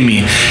healing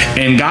me?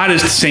 And God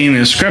is saying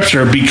in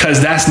Scripture, because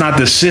that's not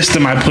the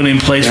system I put in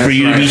place for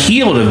you to be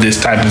healed of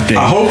this type of thing.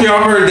 I hope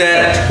y'all heard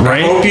that.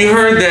 Right? I hope you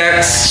heard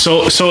that.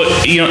 So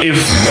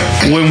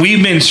if when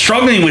we've been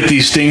struggling with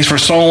these things for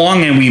so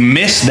long and we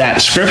miss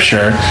that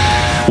Scripture,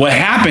 what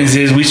happens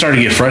is we start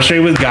to get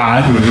frustrated with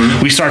God.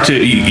 We start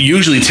to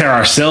usually tear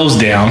ourselves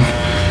down.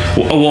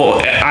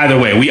 well, either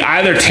way, we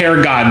either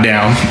tear God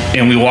down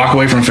and we walk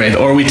away from faith,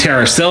 or we tear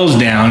ourselves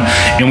down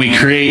and we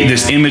create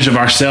this image of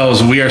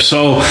ourselves. We are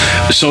so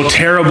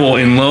terrible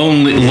and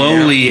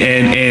lowly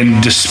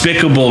and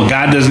despicable.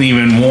 God doesn't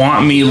even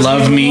want me,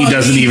 love me,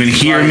 doesn't even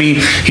hear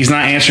me. He's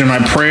not answering my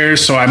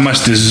prayers, so I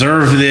must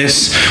deserve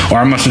this, or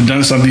I must have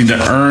done something to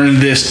earn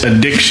this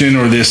addiction,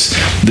 or this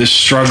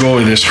struggle,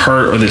 or this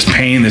hurt, or this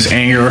pain, this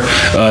anger,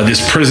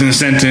 this prison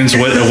sentence,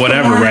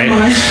 whatever, right?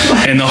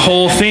 And the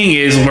whole thing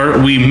is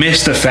we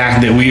miss the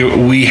fact that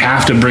we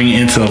have to bring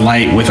it into the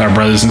light with our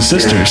brothers and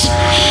sisters,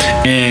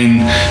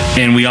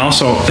 and we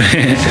also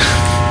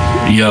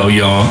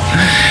y'all,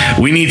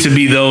 we need to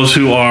be those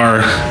who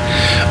are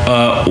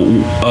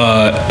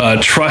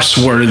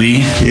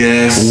trustworthy,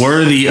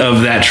 worthy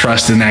of that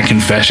trust and that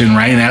confession,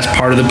 right? And that's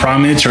part of the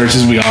problem in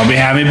churches. We all been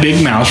having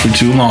big mouths for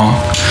too long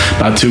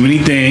about too many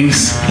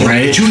things,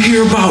 right? Did you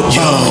hear about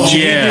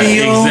yeah,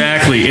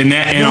 exactly. And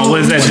what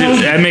does that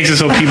do? That makes it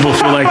so people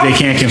feel like they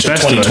can't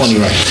confess to us.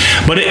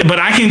 Right? But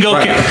I can go,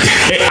 right.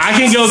 I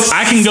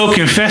can go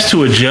confess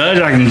to a judge.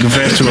 I can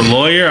confess to a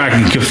lawyer. I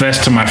can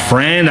confess to my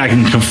friend. I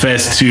can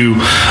confess to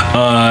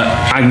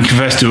a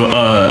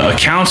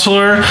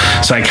counselor,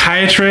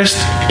 psychiatrist.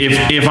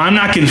 If I'm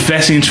not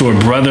confessing to a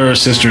brother or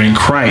sister in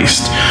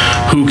Christ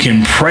who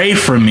can pray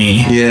for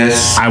me,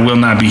 yes, I will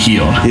not be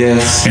healed.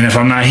 Yes. And if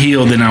I'm not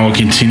healed, then I will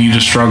continue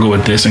to struggle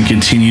with this and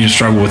continue to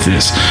struggle with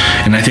this.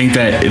 And I think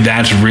that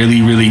that's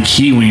really, really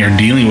key when you're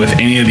dealing with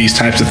any of these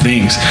types of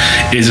things.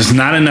 Is it's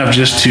not enough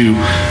just to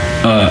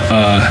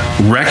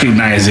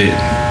recognize it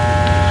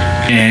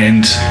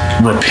and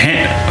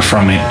repent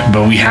from it,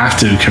 but we have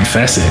to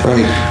confess it.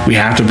 Right. We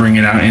have to bring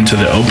it out into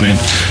the open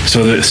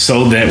so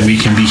that we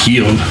can be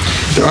healed.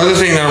 The other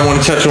thing that I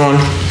want to touch on,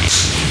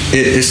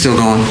 it's still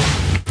going.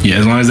 Yeah,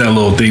 as long as that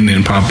little thing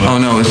didn't pop up. Oh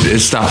no, it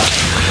stopped.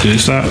 Did it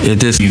stop? It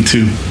did. You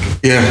too.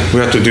 Yeah, we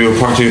have to do a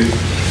part 2. 2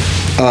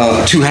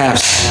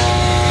 halves.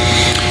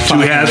 2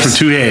 halves for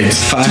 2 heads.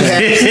 5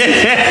 heads.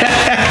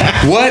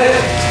 What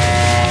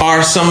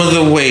are some of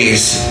the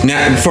ways?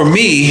 Now, for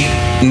me,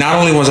 not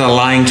only was I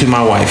lying to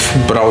my wife,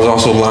 but I was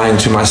also lying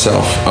to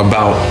myself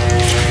about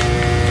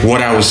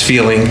what I was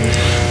feeling,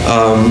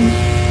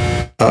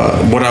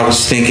 what I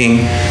was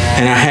thinking,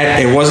 and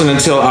it wasn't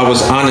until I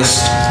was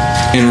honest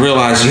and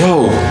realized,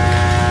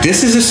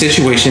 this is a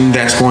situation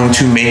that's going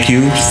to make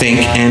you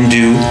think and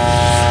do.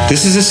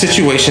 This is a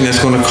situation that's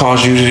going to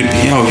cause you to,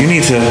 you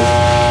need to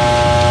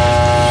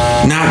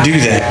not do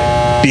that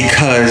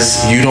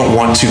because you don't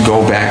want to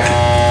go back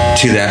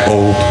to that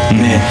old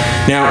man.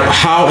 Now,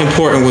 how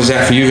important was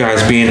that for you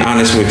guys, being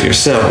honest with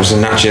yourselves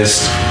and not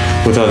just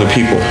with other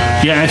people?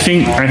 Yeah, I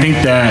think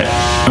that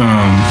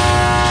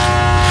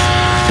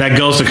that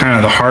goes to kind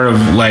of the heart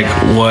of like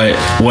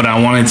what I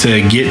wanted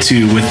to get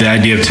to with the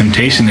idea of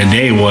temptation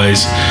today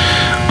was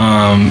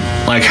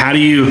like how do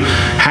you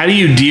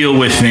deal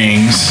with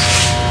things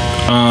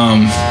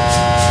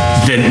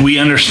that we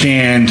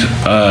understand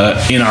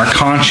in our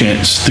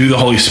conscience through the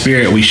Holy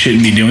Spirit we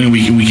shouldn't be doing.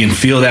 We can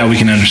feel that, we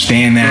can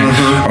understand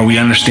that, or we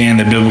understand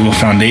the biblical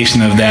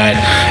foundation of that.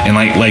 And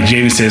like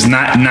Javen says,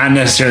 not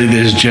necessarily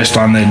this just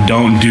on the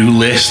don't do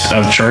list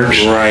of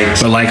church, right?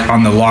 But like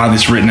on the law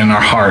that's written in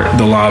our heart,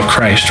 the law of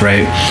Christ,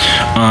 right?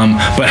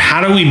 But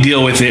how do we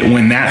deal with it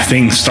when that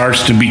thing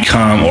starts to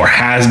become or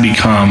has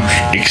become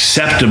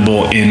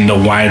acceptable in the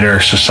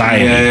wider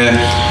society?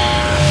 Yeah.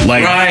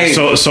 Like, right.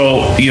 So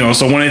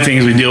one of the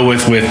things we deal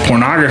with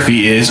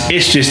pornography is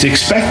it's just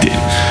expected.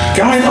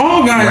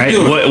 All guys right?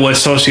 do it. What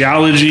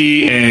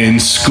sociology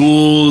and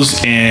schools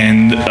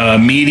and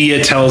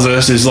media tells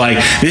us is like,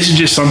 this is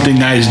just something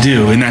guys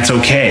do, and that's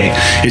okay.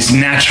 It's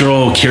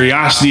natural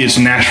curiosity. It's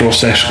natural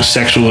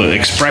sexual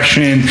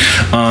expression.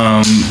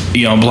 Blah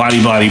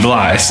blah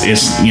blah. It's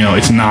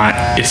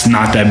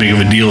not that big of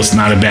a deal. It's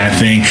not a bad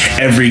thing.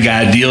 Every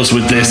guy deals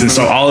with this, and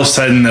so all of a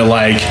sudden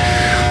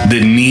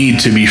the need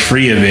to be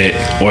free of it,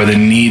 or the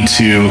need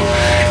to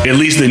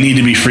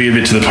be free of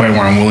it to the point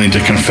where I'm willing to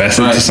confess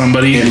it to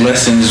somebody. It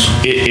lessens.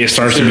 It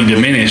starts to be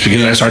diminished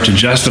because I start to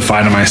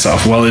justify to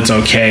myself, well, it's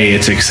okay,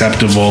 it's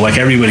acceptable, like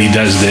everybody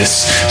does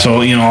this.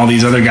 So all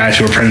these other guys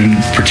who are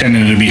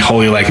pretending to be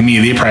holy like me,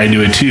 they probably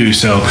do it too.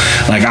 So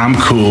like I'm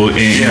cool,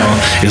 and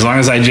as long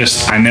as I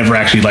never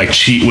actually like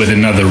cheat with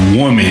another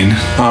woman,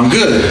 I'm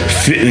good.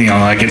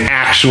 Like an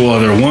actual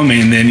other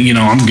woman, then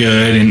I'm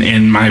good,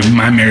 and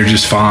my marriage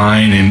is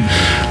fine. And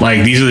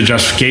like these are the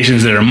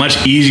justifications that are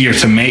much easier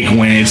to make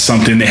when it's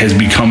something that has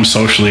become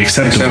socially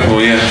acceptable.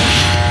 Yeah.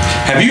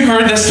 Have you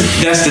heard that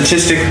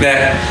statistic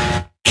that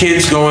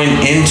kids going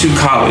into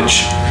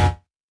college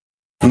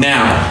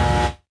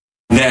now,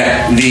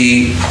 that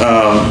the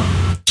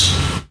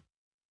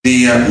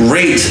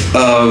rate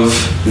of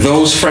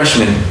those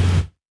freshmen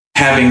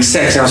having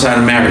sex outside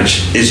of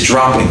marriage is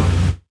dropping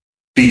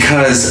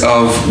because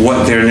of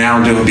what they're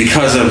now doing,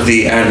 because of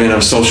the advent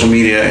of social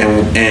media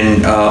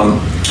and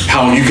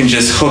how you can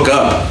just hook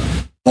up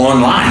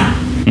online.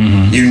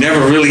 Mm-hmm. You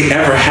never really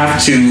ever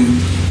have to,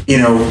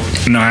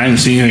 No, I haven't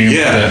seen anything.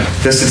 Yeah,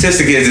 the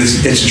statistic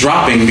is it's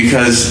dropping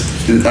because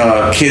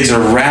kids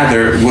would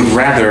rather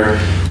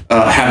have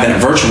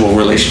that virtual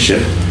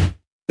relationship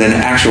than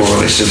an actual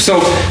relationship.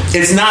 So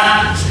it's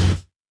not.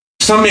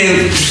 Some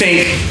may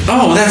think,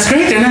 oh, that's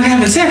great, they're not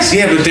having sex.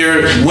 Yeah, but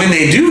when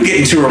they do get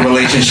into a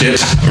relationship,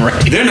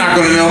 they're not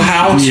going to know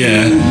how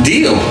to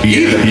deal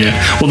either. Yeah.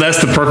 Well,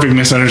 that's the perfect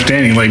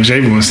misunderstanding. Like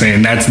Javen was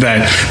saying, that's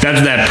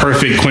that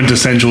perfect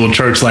quintessential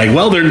church. Like,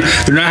 well, they're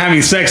not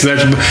having sex.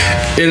 That's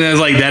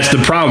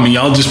the problem.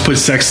 Y'all just put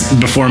sex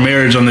before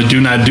marriage on the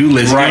do not do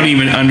list. Right. You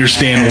don't even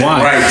understand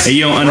why. Right. And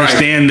you don't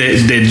understand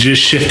that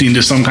just shifting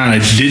to some kind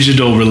of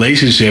digital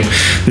relationship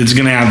that's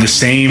going to have the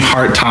same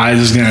heart ties,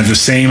 is going to have the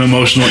same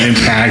emotional impact.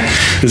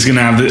 It's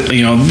gonna have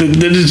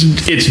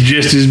it's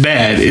just as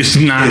bad. It's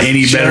not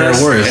any better or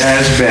worse.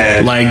 As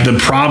bad. Like the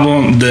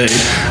problem, the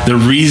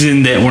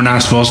reason that we're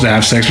not supposed to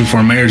have sex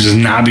before marriage is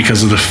not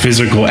because of the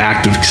physical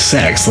act of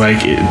sex.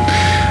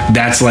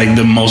 That's like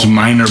the most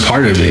minor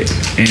part of it.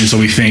 And so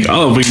we think,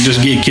 oh, if we can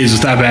just get kids to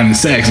stop having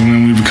sex, and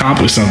then we've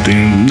accomplished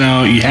something.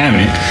 No, you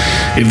haven't.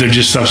 If they're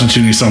just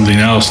substituting something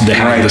else that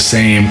have the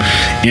same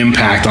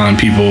impact on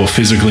people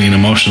physically and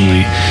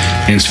emotionally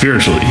and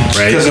spiritually,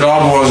 right? Because it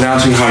all boils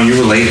down to how you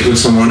relate with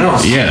someone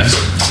else. Yeah.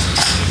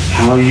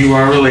 How you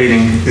are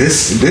relating.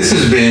 This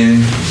has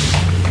been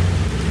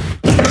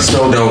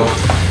so dope.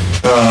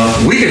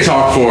 We could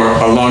talk for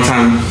a long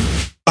time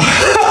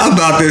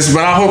about this,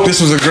 but I hope this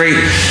was a great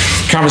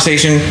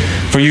conversation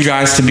for you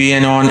guys to be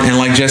in on. And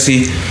like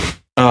Jesse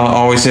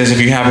always says, if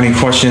you have any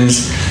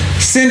questions,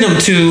 send them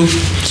to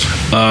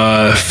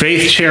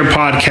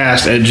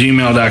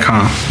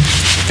faithchairpodcast@gmail.com.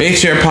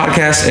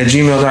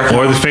 faithchairpodcast@gmail.com.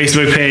 Or the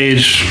Facebook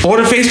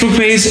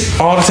page.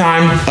 All the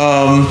time.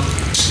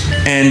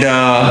 And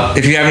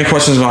if you have any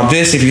questions about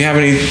this, if you have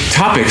any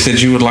topics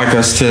that you would like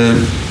us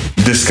to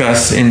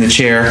discuss in the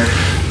chair,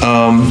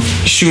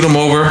 shoot them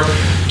over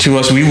to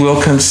us. We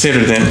will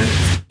consider them.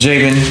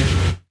 Javen,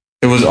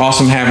 it was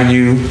awesome having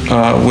you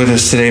with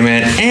us today,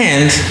 man.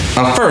 And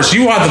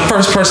you are the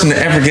first person to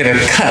ever get a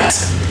cut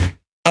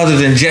other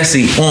than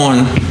Jesse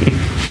on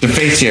the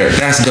Faith Chair.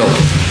 That's dope.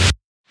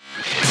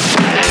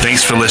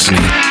 Thanks for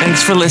listening.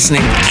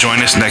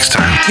 Join us next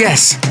time.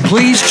 Yes,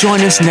 please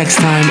join us next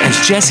time as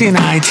Jesse and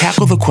I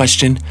tackle the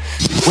question,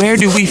 where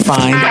do we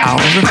find our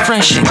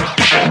refreshing?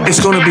 It's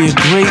going to be a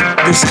great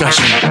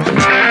discussion.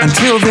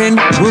 Until then,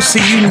 we'll see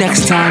you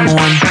next time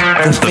on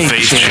The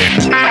Faith Chair.